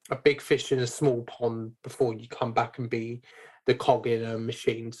big fish in a small pond before you come back and be the cog in a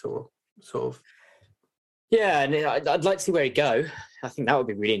machine, sort of. Yeah, and I'd like to see where he'd go. I think that would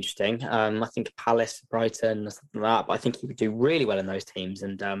be really interesting. I think Palace, Brighton, or something like that. But I think he would do really well in those teams.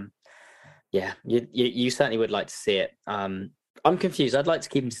 And yeah, you certainly would like to see it. I'm confused. I'd like to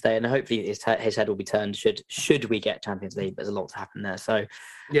keep him stay, and hopefully his head will be turned. Should we get Champions League? There's a lot to happen there. So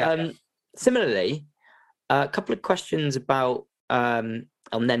Yeah. Similarly, a couple of questions about Elneny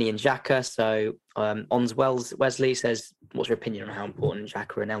and Xhaka. So Wesley says, what's your opinion on how important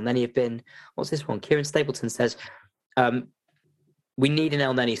Xhaka and Elneny have been? What's this one? Kieran Stapleton says, we need an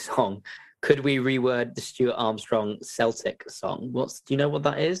Elneny song. Could we reword the Stuart Armstrong Celtic song? Do you know what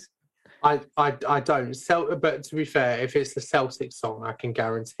that is? I don't. But to be fair, if it's the Celtic song, I can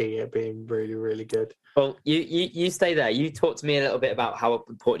guarantee it being really, really good. Well, you stay there. You talk to me a little bit about how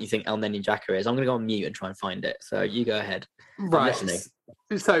important you think Elneny and Xhaka is. I'm going to go on mute and try and find it. So you go ahead. Right.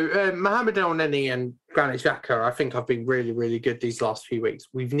 So Mohamed Elneny and Granit Xhaka, I think, have been really, really good these last few weeks.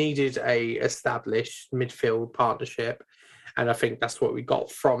 We've needed a established midfield partnership, and I think that's what we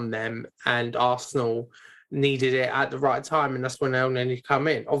got from them. And Arsenal needed it at the right time, and that's when Elneny come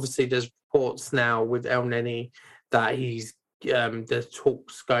in. Obviously, there's reports now with Elneny that he's there's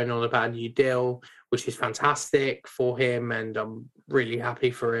talks going on about a new deal, which is fantastic for him, and I'm really happy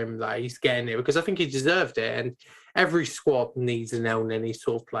for him that he's getting it because I think he deserved it. And every squad needs an Elneny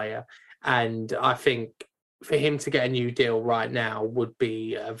sort of player, and I think for him to get a new deal right now would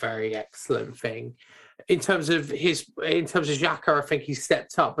be a very excellent thing. In terms of Xhaka, I think he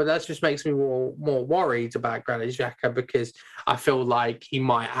stepped up, but that just makes me more worried about Granit Xhaka because I feel like he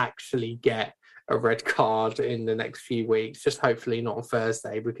might actually get a red card in the next few weeks. Just hopefully not on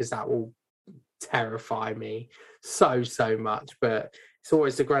Thursday because that will terrify me so much. But it's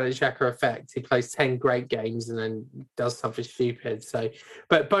always the Granit Xhaka effect. He plays 10 great games and then does something stupid. So,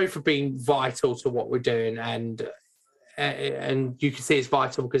 but both have been vital to what we're doing, and you can see it's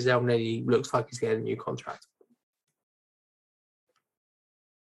vital because Elneny looks like he's getting a new contract.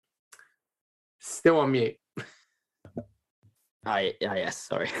 Still on mute. Yes,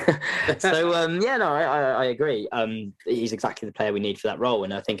 sorry. So I agree. He's exactly the player we need for that role,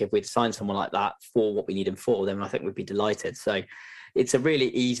 and I think if we'd signed someone like that for what we need him for, then I think we'd be delighted. So it's a really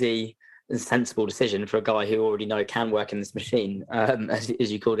easy and sensible decision for a guy who already can work in this machine, as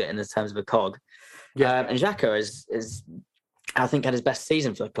you called it in the terms of a cog. Yeah, and Xhaka is I think had his best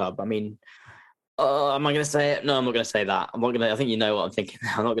season for the club. I mean, am I going to say it? No, I'm not going to say that. I'm not going to. I think you know what I'm thinking.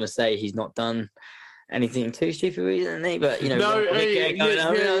 I'm not going to say he's not done anything too stupid recently, but no,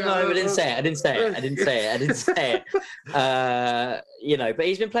 I didn't say it. But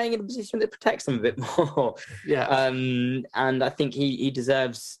he's been playing in a position that protects him a bit more. Yeah. And I think he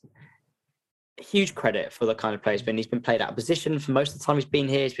deserves huge credit for the kind of player he's been. He's been played out of position for most of the time he's been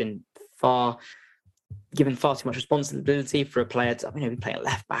here. He's been given far too much responsibility for a player to, be playing at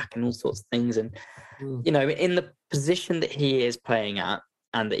left back and all sorts of things. And, in the position that he is playing at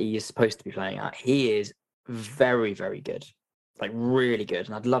and that he is supposed to be playing at, he is very, very good, like really good.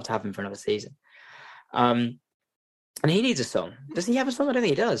 And I'd love to have him for another season. And he needs a song. Does he have a song? I don't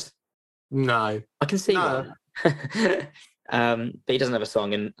think he does. No. I can see one. But he doesn't have a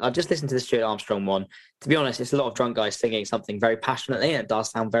song. And I just listened to the Stuart Armstrong one. To be honest, it's a lot of drunk guys singing something very passionately, and it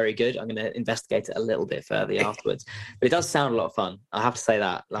does sound very good. I'm going to investigate it a little bit further afterwards. But it does sound a lot of fun. I have to say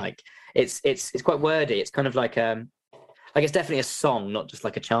that. Like it's quite wordy. It's kind of like it's definitely a song, not just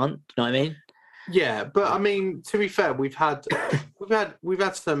like a chant. Do you know what I mean? Yeah, but I mean, to be fair, we've had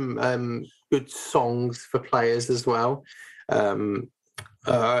some good songs for players as well. I'm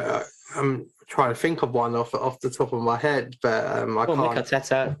trying to think of one off the top of my head, but I can't. Mikel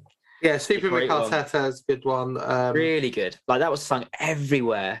Arteta. Yeah, Super Mikel Arteta is a good one. Really good. Like that was sung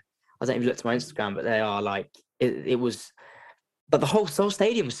everywhere. I don't even look at my Instagram, but they are like it was. But the whole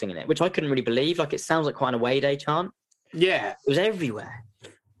stadium was singing it, which I couldn't really believe. Like it sounds like quite an away day chant. Yeah, it was everywhere.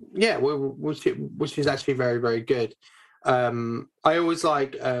 Yeah, which is actually very, very good. I always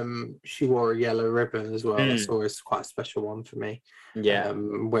like She Wore a Yellow Ribbon as well. That's always quite a special one for me. Yeah.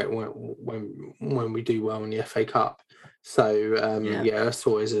 When we do well in the FA Cup. So that's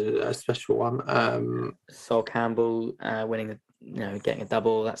always a special one. Sol Campbell winning getting a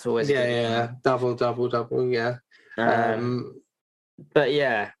double. That's always double. Yeah. But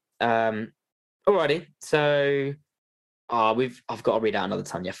yeah. Alrighty. So. I've got to read out another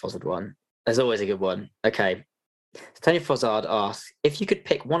Tanya Fozzard one. There's always a good one. Okay. So Tanya Fozzard asks, if you could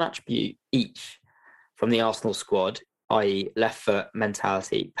pick one attribute each from the Arsenal squad, i.e. left foot,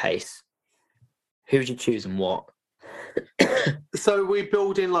 mentality, pace, who would you choose and what? So we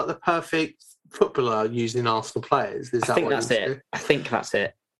build in like the perfect footballer using Arsenal players. Is I that think what that's you it. said? I think that's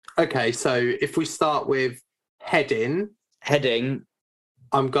it. Okay, so if we start with heading,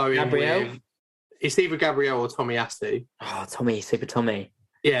 I'm going Gabriel? with... It's either Gabriel or Tomiyasu. Oh, Tommy, Super Tommy.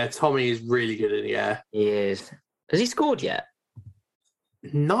 Yeah, Tommy is really good in the air. He is. Has he scored yet?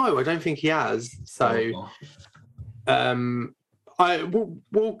 No, I don't think he has. So, we'll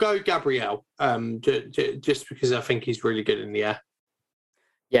go Gabriel. Just because I think he's really good in the air.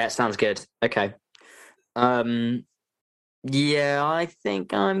 Yeah, it sounds good. Okay. Yeah, I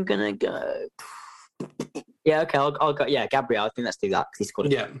think I'm gonna go. Yeah, okay, I'll go. Yeah, Gabriel. I think let's do that because he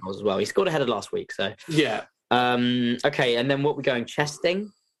scored a couple of goals as well. He scored ahead of last week, so yeah. Okay, and then what we're going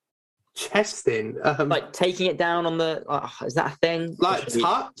chesting, like taking it down on the. Is that a thing? Like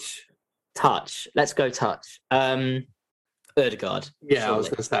touch? Touch. Let's go touch. Odegaard. Yeah, surely. I was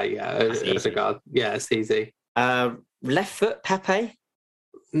going to say Odegaard. Yeah, it's easy. Left foot Pepe.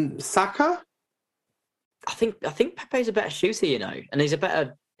 Saka. I think Pepe's a better shooter, you know, and he's a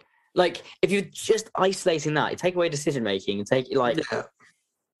better. Like, if you're just isolating that, you take away decision making and take like.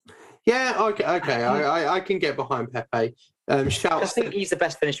 Yeah. Okay. I can get behind Pepe. Shouts. I think he's the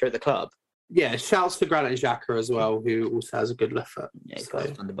best finisher at the club. Yeah, shouts to Granit Xhaka as well, who also has a good left foot. Yeah, he's got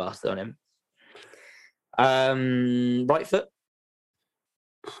a Thunder Bastard on him. Right foot.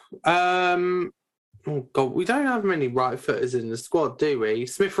 Oh God, we don't have many right footers in the squad, do we?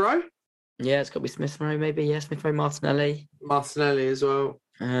 Smith Rowe. Yeah, it's got to be Smith Rowe, maybe. Yeah, Smith Rowe, Martinelli as well.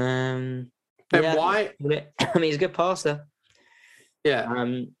 Ben White. I mean, he's a good passer.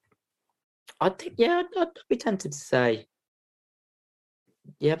 Yeah. I think. Yeah, I'd be tempted to say.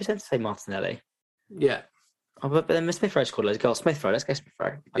 Yeah, I'd be tempted to say Martinelli. Yeah. Oh, but then Smith Rowe scored loads of goals. Smith Rowe, let's go Smith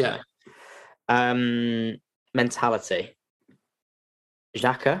Rowe. Yeah. Mentality.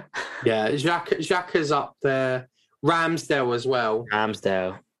 Xhaka. Yeah, Xhaka's up there. Ramsdale as well.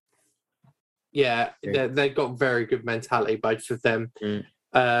 Ramsdale. Yeah, they've got very good mentality, both of them.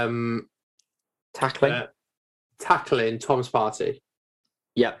 Tackling. Tackling, Tom's Partey.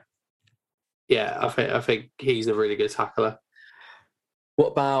 Yep. Yeah, I think he's a really good tackler. What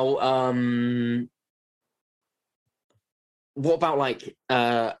about like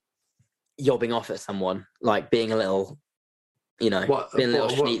yobbing off at someone, like being a little, you know, being a little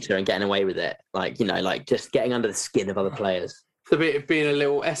schnitzer and getting away with it, like, you know, like just getting under the skin of other players. So being a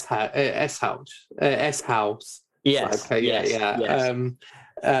little S house. Yes. Okay, yes.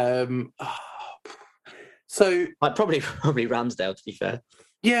 So like probably Ramsdale, to be fair.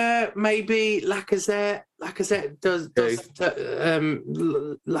 Yeah, maybe Lacazette. Lacazette does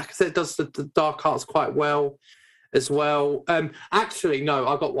the dark arts quite well as well. Actually, no,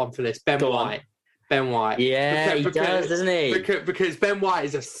 I got one for this. Ben White. Yeah, he does, doesn't he? Because Ben White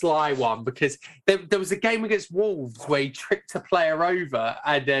is a sly one. Because there was a game against Wolves where he tricked a player over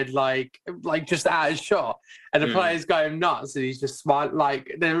and then like just out of shot, and the player's going nuts, and he's just smart.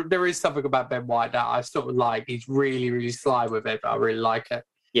 Like there is something about Ben White that I sort of like. He's really, really sly with it, but I really like it.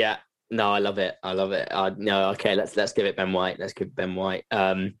 Yeah, no, I love it. No, okay, let's give it Ben White. Let's give it Ben White.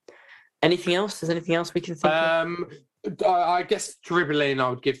 Anything else? Is there anything else we can think of? I guess dribbling I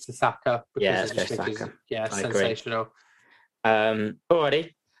would give to Saka. Let's go Saka. Yeah, sensational.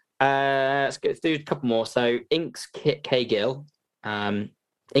 Alrighty. Let's do a couple more. So Inks Cagill.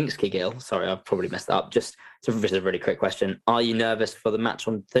 Inks Cagill. Sorry, I've probably messed that up. Just a really quick question. Are you nervous for the match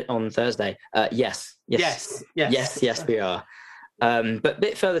on Thursday? Yes, we are. But a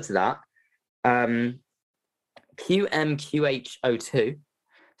bit further to that, QMQH02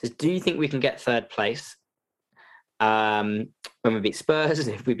 says, do you think we can get third place when we beat Spurs,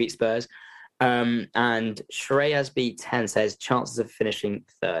 if we beat Spurs? And Shreyas beat 10 says, chances of finishing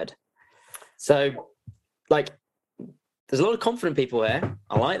third. So, like, there's a lot of confident people here.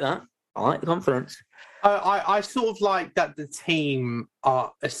 I like that. I like the confidence. I sort of like that the team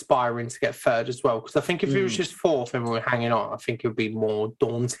are aspiring to get third as well, because I think if it was just fourth and we were hanging on, I think it would be more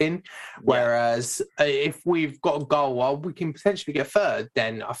daunting. Whereas if we've got a goal, well, we can potentially get third,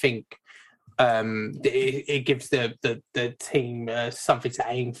 then I think it gives the team something to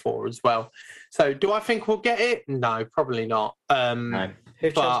aim for as well. So do I think we'll get it? No, probably not. No.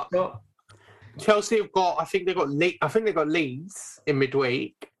 Who've Chelsea got? Chelsea have got. I think they got Leeds in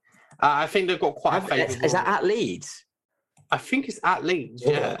midweek. I think they've got quite a favourable. Is that at Leeds? I think it's at Leeds,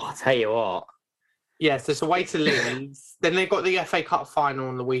 yeah. I'll tell you what. Yes, it's away to Leeds. Then they got the FA Cup final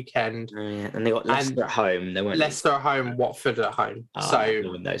on the weekend. Yeah, and they got Leicester at home. They Leicester at home, Watford at home.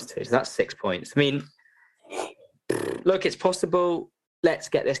 Win those two. So that's 6 points. I mean, look, it's possible. Let's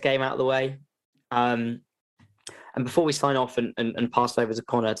get this game out of the way. And before we sign off and pass over to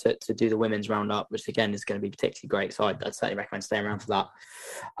Connor to do the women's roundup, which again is going to be particularly great, so I'd certainly recommend staying around for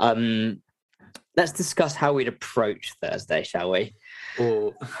that. let's discuss how we'd approach Thursday, shall we?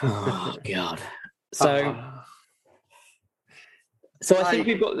 Oh, Oh God. So I think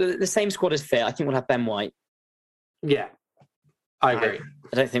we've got the same squad as fit. I think we'll have Ben White. yeah, I agree.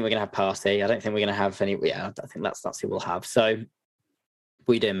 I don't think we're going to have Party. I don't think we're going to have any. Yeah, I think that's who we'll have. So,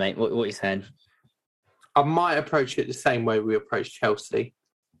 what are you doing, mate? What are you saying? I might approach it the same way we approached Chelsea.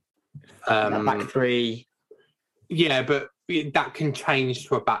 Back three. Yeah, but that can change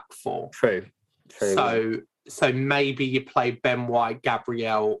to a back four. True. So maybe you play Ben White,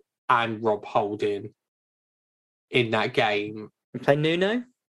 Gabriel, and Rob Holding in that game. You play Nuno?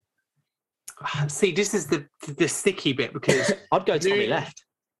 See, this is the sticky bit because I'd go Tommy left.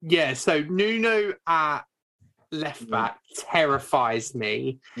 Yeah, so Nuno at left back terrifies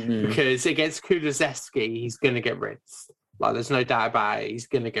me because against Kulusevski, he's going to get rinsed. Like, there's no doubt about it. He's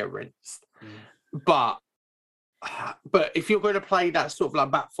going to get rinsed. But if you're going to play that sort of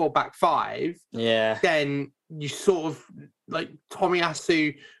like back four, back five, then you sort of like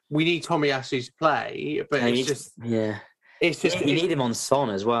Tomiyasu. We need Tomiyasu to play, but it's just you need him on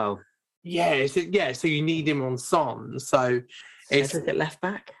Son as well. Yeah, so you need him on Son. So it's at left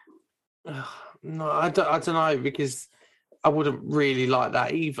back. No, I don't know, because I wouldn't really like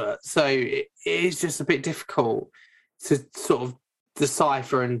that either. So it is just a bit difficult to sort of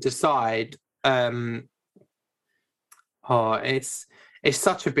decipher and decide. It's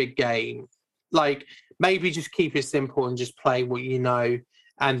such a big game. Like, maybe just keep it simple and just play what you know,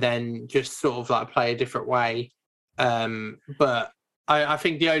 and then just sort of like play a different way. But I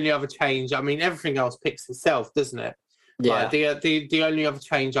think the only other change, I mean, everything else picks itself, doesn't it? Yeah. Like the only other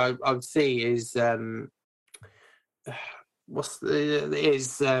change I would see is maybe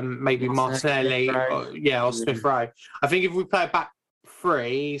Martinelli, or Smith Rowe. I think if we play back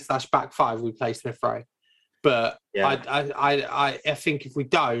 3/back 5, we play Smith Rowe. But I think if we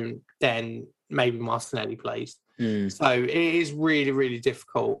don't, then maybe Martinelli plays. So it is really, really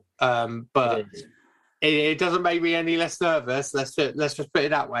difficult. But it doesn't make me any less nervous. Let's just put it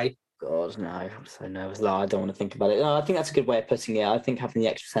that way. God, no, I'm so nervous. No, I don't want to think about it. No, I think that's a good way of putting it. I think having the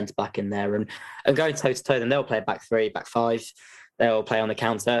extra centre back in there and going toe to toe, then they'll play back 3, back 5. They'll play on the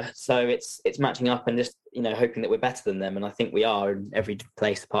counter. So it's matching up and just, hoping that we're better than them. And I think we are in every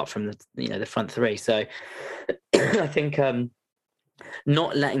place apart from the front 3. So I think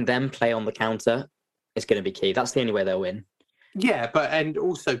not letting them play on the counter is going to be key. That's the only way they'll win. Yeah, and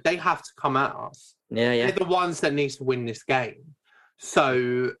also they have to come at us. Yeah. They're the ones that need to win this game.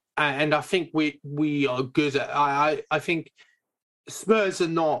 So, and I think we are good at. I think Spurs are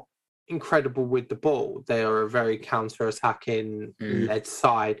not incredible with the ball. They are a very counter-attacking led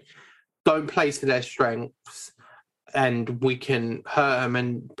side. Don't play to their strengths, and we can hurt them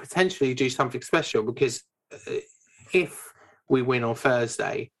and potentially do something special. Because if we win on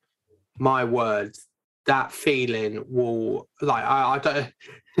Thursday, my word, that feeling will I don't.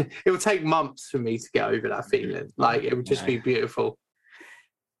 It will take months for me to get over that feeling. Like, it would just be beautiful.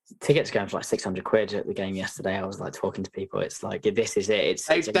 Tickets going for like 600 quid at the game yesterday. I was like talking to people. It's like, this is it.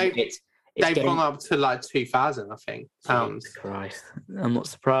 They've gone up to like 2,000, I think, pounds. Jesus Christ, I'm not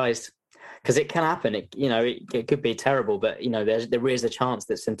surprised, because it can happen. It could be terrible, but there is a chance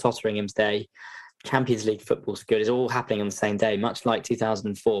that St Totteringham's Day, Champions League football's good, is all happening on the same day, much like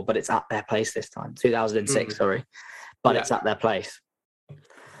 2004, but it's at their place this time. 2006, sorry, but it's at their place.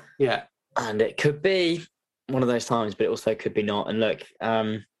 Yeah, and it could be one of those times, but it also could be not. And look,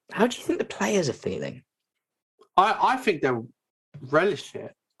 how do you think the players are feeling? I think they'll relish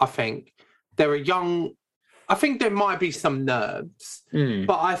it. I think they're young. I think there might be some nerves,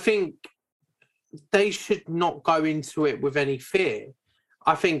 but I think they should not go into it with any fear.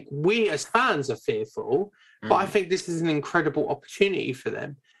 I think we as fans are fearful, but I think this is an incredible opportunity for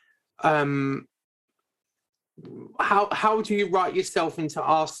them. How do you write yourself into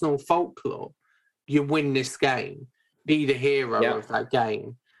Arsenal folklore? You win this game, be the hero of that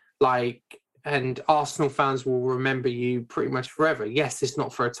game. And Arsenal fans will remember you pretty much forever. Yes, it's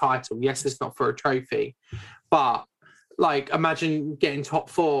not for a title. Yes, it's not for a trophy. But, imagine getting top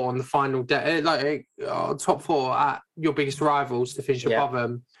 4 on the final day, top 4 at your biggest rivals to finish above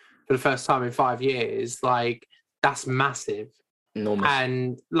them for the first time in 5 years. That's massive. Enormous.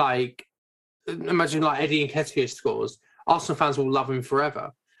 And, imagine, Eddie Nketiah scores. Arsenal fans will love him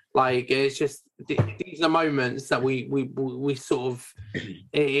forever. It's just, these are moments that we sort of,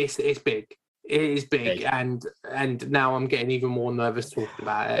 it's big. It is big, and now I'm getting even more nervous talking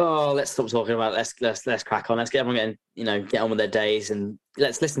about it. Oh, let's stop talking about it. Let's crack on. Let's get everyone get on with their days, and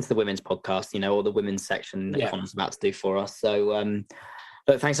let's listen to the women's podcast, or the women's section that Connor's about to do for us. So,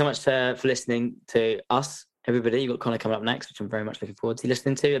 look, thanks so much for listening to us, everybody. You've got Connor coming up next, which I'm very much looking forward to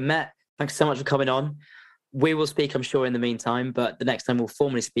listening to. And Met, Thanks so much for coming on. We will speak, I'm sure, in the meantime, but the next time we'll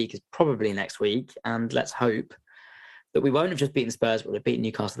formally speak is probably next week. And let's hope that we won't have just beaten Spurs, but we've beaten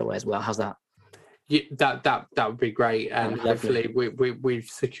Newcastle away as well. How's that? Yeah, that would be great, and hopefully we've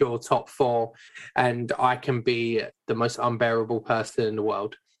secured top 4, and I can be the most unbearable person in the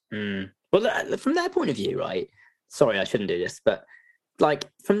world. Well, from their point of view, right? Sorry, I shouldn't do this, but like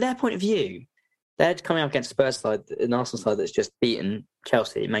from their point of view, they're coming up against Spurs side, an Arsenal side that's just beaten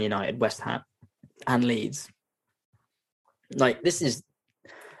Chelsea, Man United, West Ham, and Leeds. Like this is.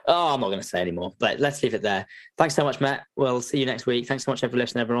 Oh, I'm not going to say anymore, but let's leave it there. Thanks so much, Matt. We'll see you next week. Thanks so much for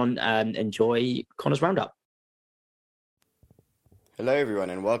listening, everyone, and enjoy Connor's Roundup. Hello,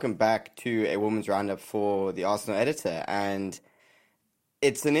 everyone, and welcome back to a Women's Roundup for the Arsenal editor. And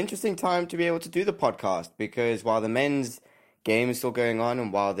it's an interesting time to be able to do the podcast because while the men's game is still going on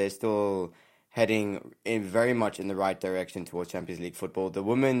and while they're still heading very much in the right direction towards Champions League football, the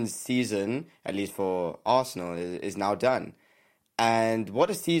women's season, at least for Arsenal, is now done. And what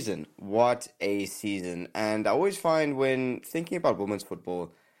a season. What a season. And I always find when thinking about women's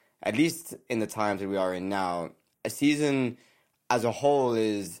football, at least in the times that we are in now, a season as a whole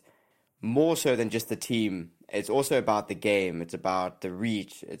is more so than just the team. It's also about the game. It's about the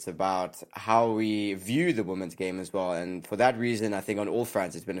reach. It's about how we view the women's game as well. And for that reason, I think on all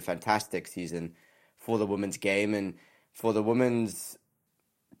fronts, it's been a fantastic season for the women's game and for the women's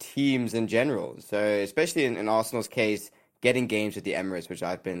teams in general. So especially in Arsenal's case, getting games at the Emirates, which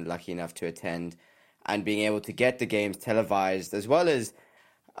I've been lucky enough to attend, and being able to get the games televised, as well as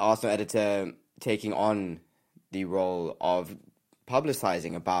Arsenal editor taking on the role of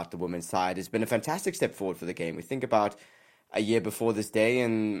publicizing about the women's side, has been a fantastic step forward for the game. We think about a year before this day,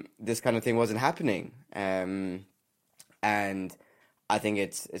 and this kind of thing wasn't happening. And I think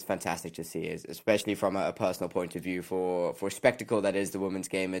it's fantastic to see, especially from a personal point of view, for a spectacle that is the women's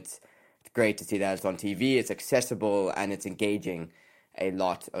game. It's great to see that it's on TV, it's accessible, and it's engaging a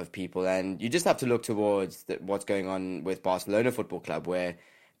lot of people. And you just have to look towards what's going on with Barcelona Football Club, where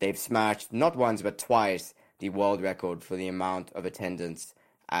they've smashed not once but twice the world record for the amount of attendance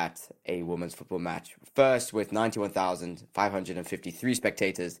at a women's football match. First with 91,553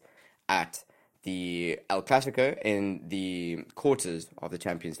 spectators at the El Clasico in the quarters of the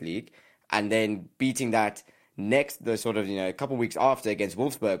Champions League, and then beating that a couple of weeks after against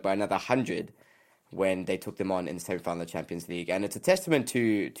Wolfsburg by another 100 when they took them on in the semi-final of the Champions League. And it's a testament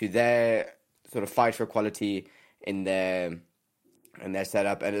to their sort of fight for equality in their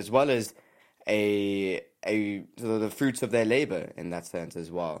setup, and as well as a sort of the fruits of their labor in that sense as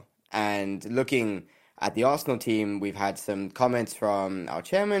well. And looking at the Arsenal team, we've had some comments from our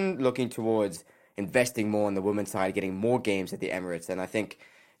chairman looking towards investing more on the women's side, getting more games at the Emirates. And I think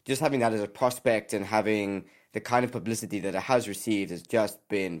just having that as a prospect and having the kind of publicity that it has received has just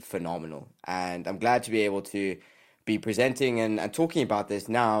been phenomenal. And I'm glad to be able to be presenting and talking about this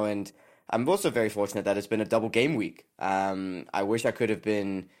now. And I'm also very fortunate that it's been a double game week. I wish I could have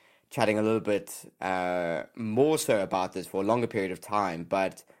been chatting a little bit more so about this for a longer period of time,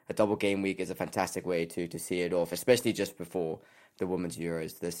 but a double game week is a fantastic way to see it off, especially just before the Women's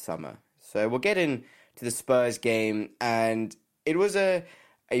Euros this summer. So we'll get into the Spurs game, and it was a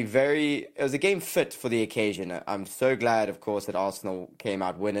game fit for the occasion. I'm so glad, of course, that Arsenal came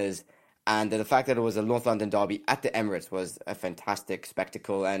out winners, and the fact that it was a North London derby at the Emirates was a fantastic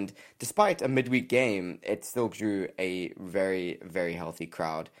spectacle. And despite a midweek game, it still drew a very, very healthy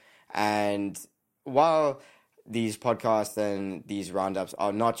crowd. And while these podcasts and these roundups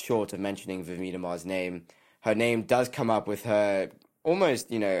are not short of mentioning Viv Miedema's name, her name does come up with her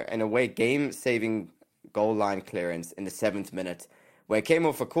almost, in a way, game-saving goal line clearance in the 7th minute, where it came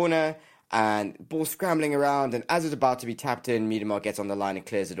off a corner and ball scrambling around, and as it's about to be tapped in, Miedema gets on the line and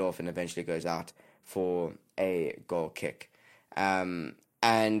clears it off and eventually goes out for a goal kick. And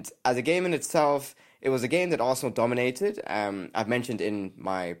as a game in itself, it was a game that Arsenal dominated. I've mentioned in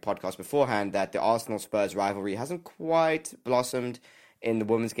my podcast beforehand that the Arsenal-Spurs rivalry hasn't quite blossomed in the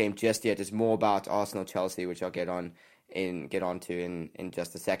women's game just yet. It's more about Arsenal-Chelsea, which I'll get on to in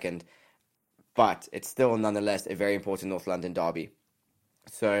just a second. But it's still nonetheless a very important North London derby.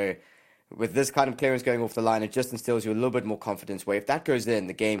 So with this kind of clearance going off the line, it just instills you a little bit more confidence, where if that goes in,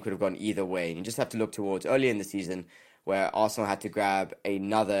 the game could have gone either way. And you just have to look towards early in the season where Arsenal had to grab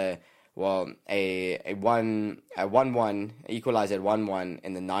another, a 1-1, equalizer at 1-1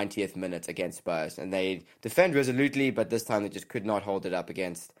 in the 90th minute against Spurs. And they defend resolutely, but this time they just could not hold it up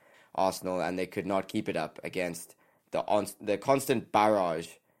against Arsenal, and they could not keep it up against the constant barrage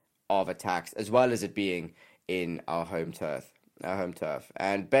of attacks, as well as it being in our home turf.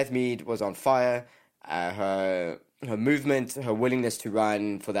 And Beth Mead was on fire. Her her movement, her willingness to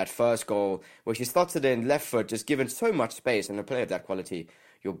run for that first goal, where she slots it in left foot, just given so much space, and a player of that quality,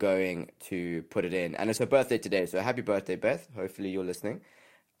 you're going to put it in. And it's her birthday today, so happy birthday, Beth. Hopefully you're listening.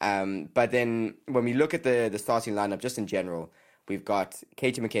 But then when we look at the starting lineup, just in general, we've got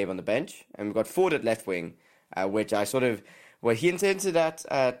Katie McCabe on the bench, and we've got Ford at left wing, which I sort of hinted at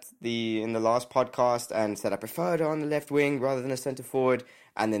in the last podcast and said I preferred her on the left wing rather than a centre forward.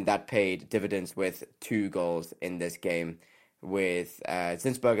 And then that paid dividends with 2 goals in this game, with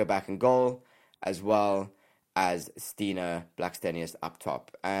Zinsberger back in goal, as well as Stina Blackstenius up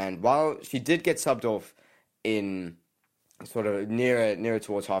top. And while she did get subbed off in sort of nearer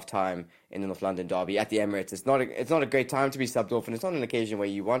towards half time in the North London derby at the Emirates, it's not a great time to be subbed off, and it's not an occasion where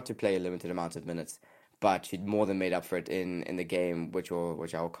you want to play a limited amount of minutes. But she more than made up for it in the game, which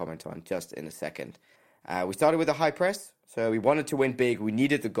I will comment on just in a second. We started with a high press, so we wanted to win big. We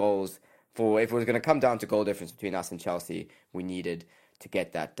needed the goals if it was going to come down to goal difference between us and Chelsea. We needed to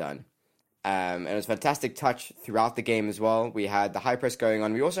get that done. And it was a fantastic touch throughout the game as well. We had the high press going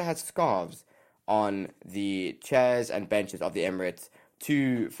on. We also had scarves on the chairs and benches of the Emirates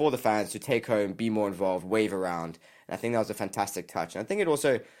for the fans to take home, be more involved, wave around. And I think that was a fantastic touch. And I think it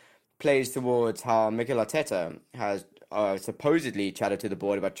also plays towards how Mikel Arteta has supposedly chatted to the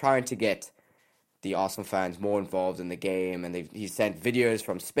board about trying to get the Arsenal fans more involved in the game, and he sent videos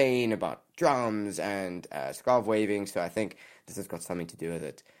from Spain about drums and scarf waving, so I think this has got something to do with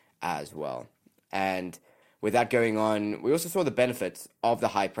it as well. And with that going on, we also saw the benefits of the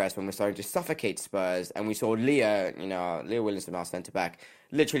high press when we're starting to suffocate Spurs, and we saw Leah Williamson, our centre-back,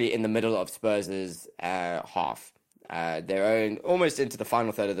 literally in the middle of Spurs' half. Their own, almost into the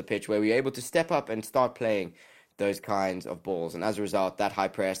final third of the pitch, where we were able to step up and start playing those kinds of balls. And as a result, that high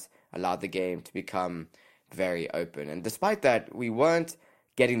press allowed the game to become very open. And despite that, we weren't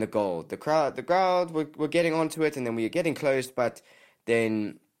getting the goal. The crowd were getting onto it, and then we were getting close, but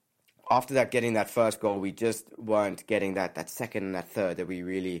then after that, getting that first goal, we just weren't getting that second and that third that we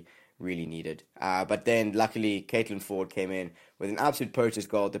really, really needed. But then, luckily, Caitlin Ford came in with an absolute poacher's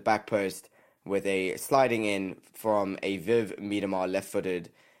goal at the back post, with a sliding in from a Viv Miedemar left-footed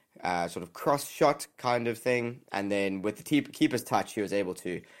sort of cross shot kind of thing. And then with the keeper's touch, she was able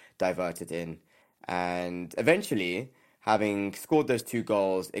to divert it in. And eventually, having scored those 2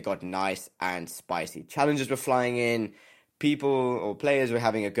 goals, it got nice and spicy. Challenges were flying in. People or players were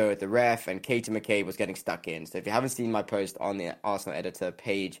having a go at the ref, and Katie McCabe was getting stuck in. So if you haven't seen my post on the Arsenal Editor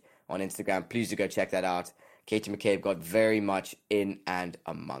page on Instagram, please do go check that out. Katie McCabe got very much in and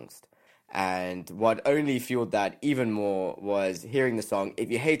amongst. And what only fueled that even more was hearing the song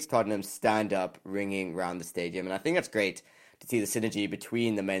 "If You Hate Tottenham, Stand Up" ringing around the stadium. And I think that's great to see the synergy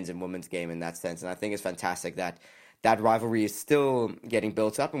between the men's and women's game in that sense. And I think it's fantastic that that rivalry is still getting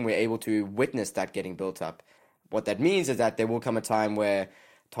built up, and we're able to witness that getting built up. What that means is that there will come a time where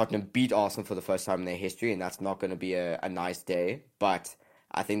Tottenham beat Arsenal for the first time in their history, and that's not going to be a nice day. But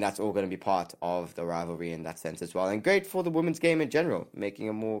I think that's all going to be part of the rivalry in that sense as well. And great for the women's game in general, making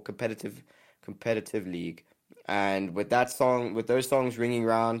a more competitive league. And with those songs ringing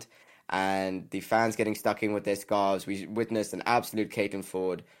around and the fans getting stuck in with their scarves, we witnessed an absolute Caitlin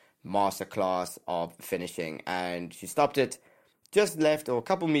Ford masterclass of finishing. And she stopped it just left, or a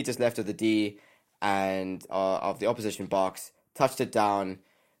couple meters left of the D and of the opposition box, touched it down,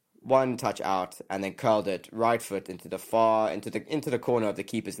 one touch out, and then curled it right foot into the corner of the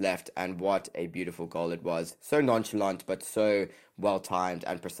keeper's left. And what a beautiful goal it was. So nonchalant, but so well timed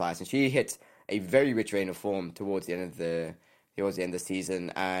and precise. And she hit a very rich reign of form towards the end of the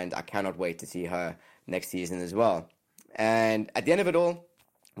season, and I cannot wait to see her next season as well. And at the end of it all,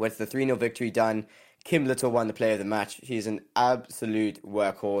 with the 3-0 victory done, Kim Little won the player of the match. She's an absolute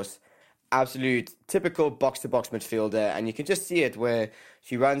workhorse, absolute typical box-to-box midfielder, and you can just see it where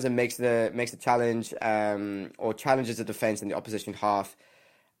she runs and makes the challenge, or challenges the defense in the opposition half,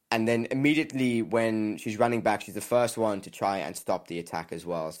 and then immediately when she's running back, she's the first one to try and stop the attack as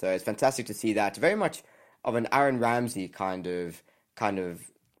well. So it's fantastic to see that. Very much of an Aaron Ramsey kind of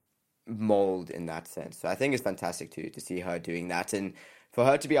mold in that sense. So I think it's fantastic to see her doing that, and for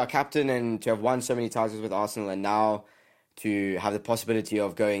her to be our captain and to have won so many titles with Arsenal, and now to have the possibility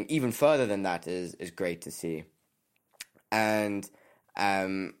of going even further than that is great to see. And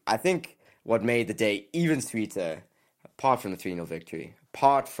I think what made the day even sweeter, apart from the 3-0 victory,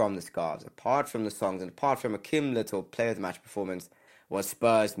 apart from the scarves, apart from the songs, and apart from a Kim Little player of the match performance, was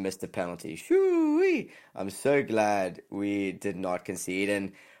Spurs missed a penalty. Shoo-wee! I'm so glad we did not concede,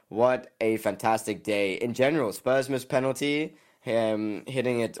 and what a fantastic day. In general, Spurs missed penalty,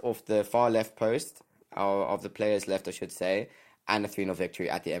 hitting it off the far left post, of the players left, I should say, and a 3-0 victory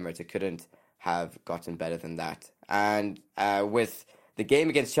at the Emirates. It couldn't have gotten better than that. And with the game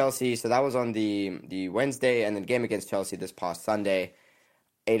against Chelsea, so that was on the Wednesday, and then the game against Chelsea this past Sunday,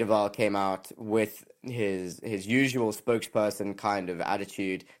 Eidevall came out with his usual spokesperson kind of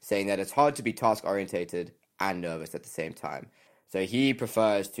attitude, saying that it's hard to be task-orientated and nervous at the same time. So he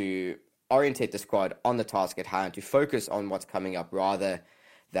prefers to orientate the squad on the task at hand, to focus on what's coming up rather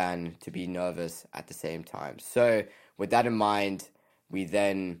than to be nervous at the same time. So with that in mind, we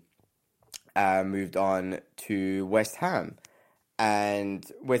then moved on to West Ham. And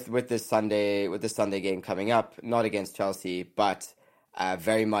with this Sunday game coming up, not against Chelsea, but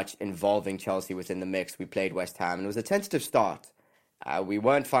very much involving Chelsea within the mix, we played West Ham, and it was a tentative start. We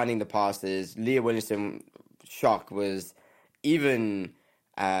weren't finding the passes. Leah Williamson, shock, was even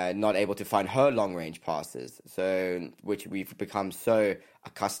not able to find her long-range passes, so which we've become so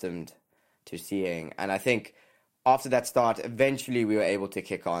accustomed to seeing. And I think after that start, eventually we were able to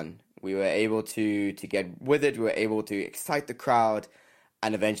kick on. We were able to get with it. We were able to excite the crowd.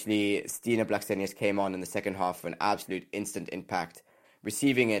 And eventually, Stina Blackstenius came on in the second half for an absolute instant impact,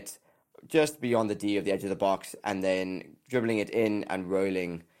 receiving it just beyond the D of the edge of the box, and then dribbling it in and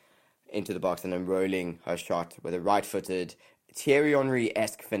rolling into the box, and then rolling her shot with a right-footed Thierry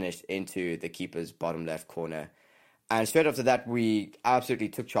Henry-esque finish into the keeper's bottom left corner. And straight after that, we absolutely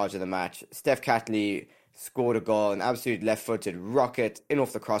took charge of the match. Steph Catley scored a goal, an absolute left-footed rocket in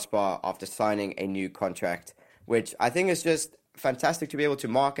off the crossbar after signing a new contract, which I think is just fantastic to be able to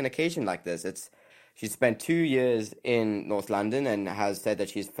mark an occasion like this. She's spent 2 years in North London and has said that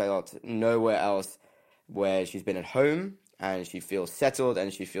she's felt nowhere else where she's been at home, and she feels settled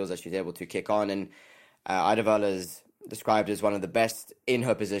and she feels that she's able to kick on. And Eidevall is described as one of the best in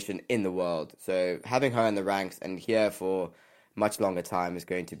her position in the world. So having her in the ranks and here for much longer time is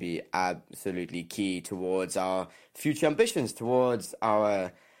going to be absolutely key towards our future ambitions, towards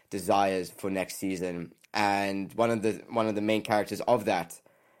our desires for next season. And one of the main characters of that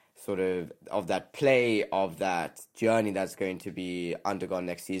play, of that journey that's going to be undergone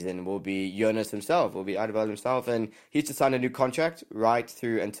next season will be Jonas himself, will be Eidevall himself, and he's to sign a new contract right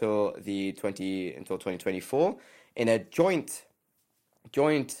through until 2024 in a joint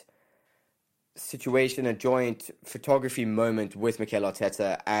situation, a joint photography moment with Mikel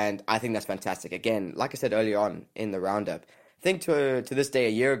Arteta, and I think that's fantastic. Again, like I said earlier on in the roundup, I think to this day a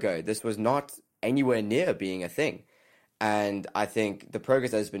year ago, this was not anywhere near being a thing. And I think the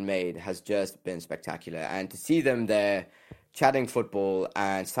progress that has been made has just been spectacular. And to see them there chatting football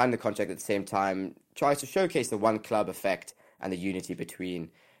and sign the contract at the same time tries to showcase the one club effect and the unity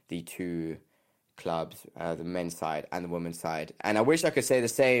between the two clubs, the men's side and the women's side. And I wish I could say the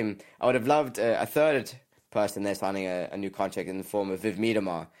same. I would have loved a third person there signing a new contract in the form of Viv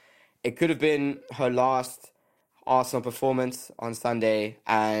Miedema. It could have been her last Arsenal performance on Sunday,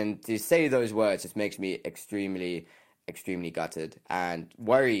 and to say those words just makes me extremely gutted and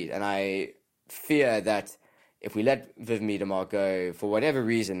worried. And I fear that if we let Viv Miedema go, for whatever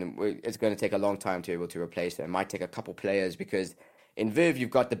reason, it's going to take a long time to be able to replace her. It might take a couple players, because in Viv,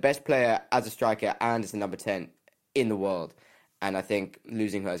 you've got the best player as a striker and as a number 10 in the world. And I think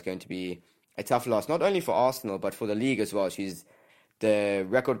losing her is going to be a tough loss, not only for Arsenal, but for the league as well. She's the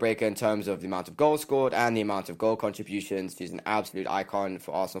record breaker in terms of the amount of goals scored and the amount of goal contributions. She's an absolute icon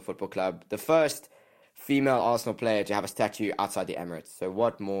for Arsenal Football Club. The first female Arsenal player to have a statue outside the Emirates. So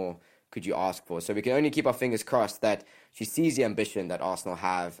what more could you ask for? So we can only keep our fingers crossed that she sees the ambition that Arsenal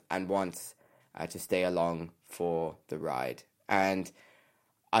have and wants to stay along for the ride. And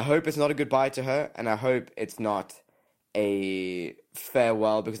I hope it's not a goodbye to her, and I hope it's not a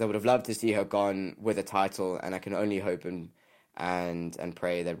farewell, because I would have loved to see her gone with a title, and I can only hope and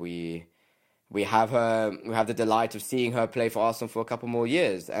pray that we have the delight of seeing her play for Arsenal for a couple more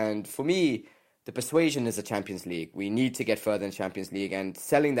years. And for me, the persuasion is the Champions League. We need to get further in Champions League, and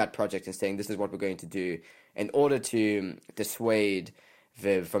selling that project and saying this is what we're going to do in order to dissuade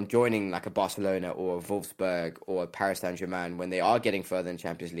Viv from joining like a Barcelona or a Wolfsburg or a Paris Saint-Germain when they are getting further in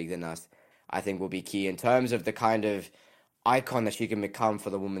Champions League than us, I think will be key in terms of the kind of icon that she can become for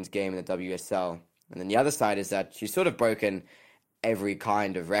the women's game in the WSL. And then the other side is that she's sort of broken every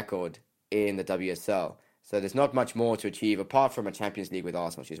kind of record in the WSL. So there's not much more to achieve apart from a Champions League with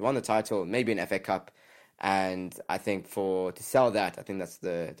Arsenal. She's won the title, maybe an FA Cup. And I think to sell that, I think that's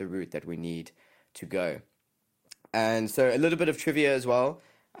the route that we need to go. And so a little bit of trivia as well.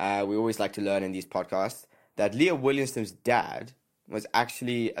 We always like to learn in these podcasts that Leah Williamson's dad was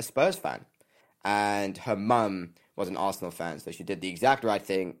actually a Spurs fan. And her mum was an Arsenal fan. So she did the exact right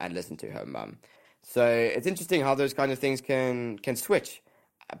thing and listened to her mum. So it's interesting how those kind of things can switch.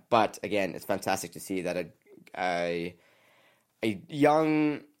 But again, it's fantastic to see that a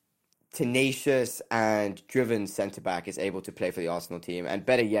young tenacious and driven centre-back is able to play for the Arsenal team, and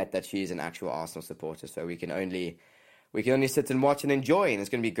better yet, that she's an actual Arsenal supporter, so we can only sit and watch and enjoy, and it's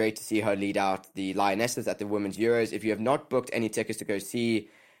going to be great to see her lead out the Lionesses at the Women's Euros. If you have not booked any tickets to go see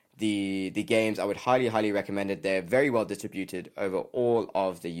the games, I would highly recommend it. They're very well distributed over all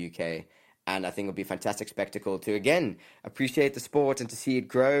of the UK, and I think it'll be a fantastic spectacle to, again, appreciate the sport and to see it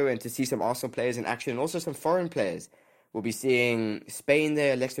grow and to see some Arsenal players in action and also some foreign players. We'll be seeing Spain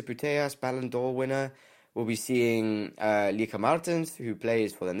there, Alexia Putellas, Ballon d'Or winner. We'll be seeing Lieke Martens, who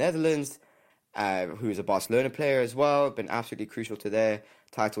plays for the Netherlands, who's a Barcelona player as well, been absolutely crucial to their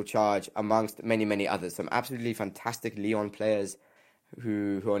title charge, amongst many others. Some absolutely fantastic Lyon players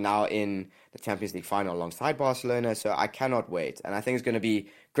who are now in the Champions League final alongside Barcelona. So I cannot wait. And I think it's going to be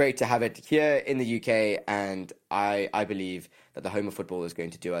great to have it here in the UK. And I believe that the home of football is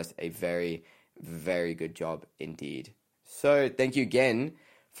going to do us a very, very good job indeed. So thank you again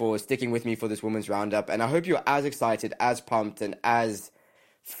for sticking with me for this Women's Roundup. And I hope you're as excited, as pumped, and as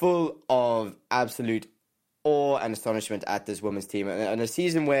full of absolute awe and astonishment at this women's team. And a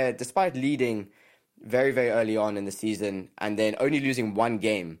season where, despite leading very, very early on in the season and then only losing one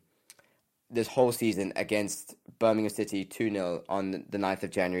game this whole season against Birmingham City 2-0 on the 9th of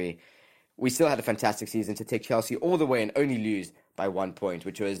January, we still had a fantastic season to take Chelsea all the way and only lose by 1 point,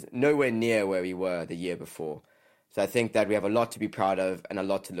 which was nowhere near where we were the year before. So I think that we have a lot to be proud of and a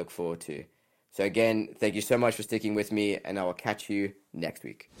lot to look forward to. So again, thank you so much for sticking with me, and I will catch you next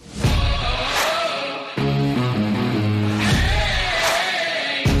week.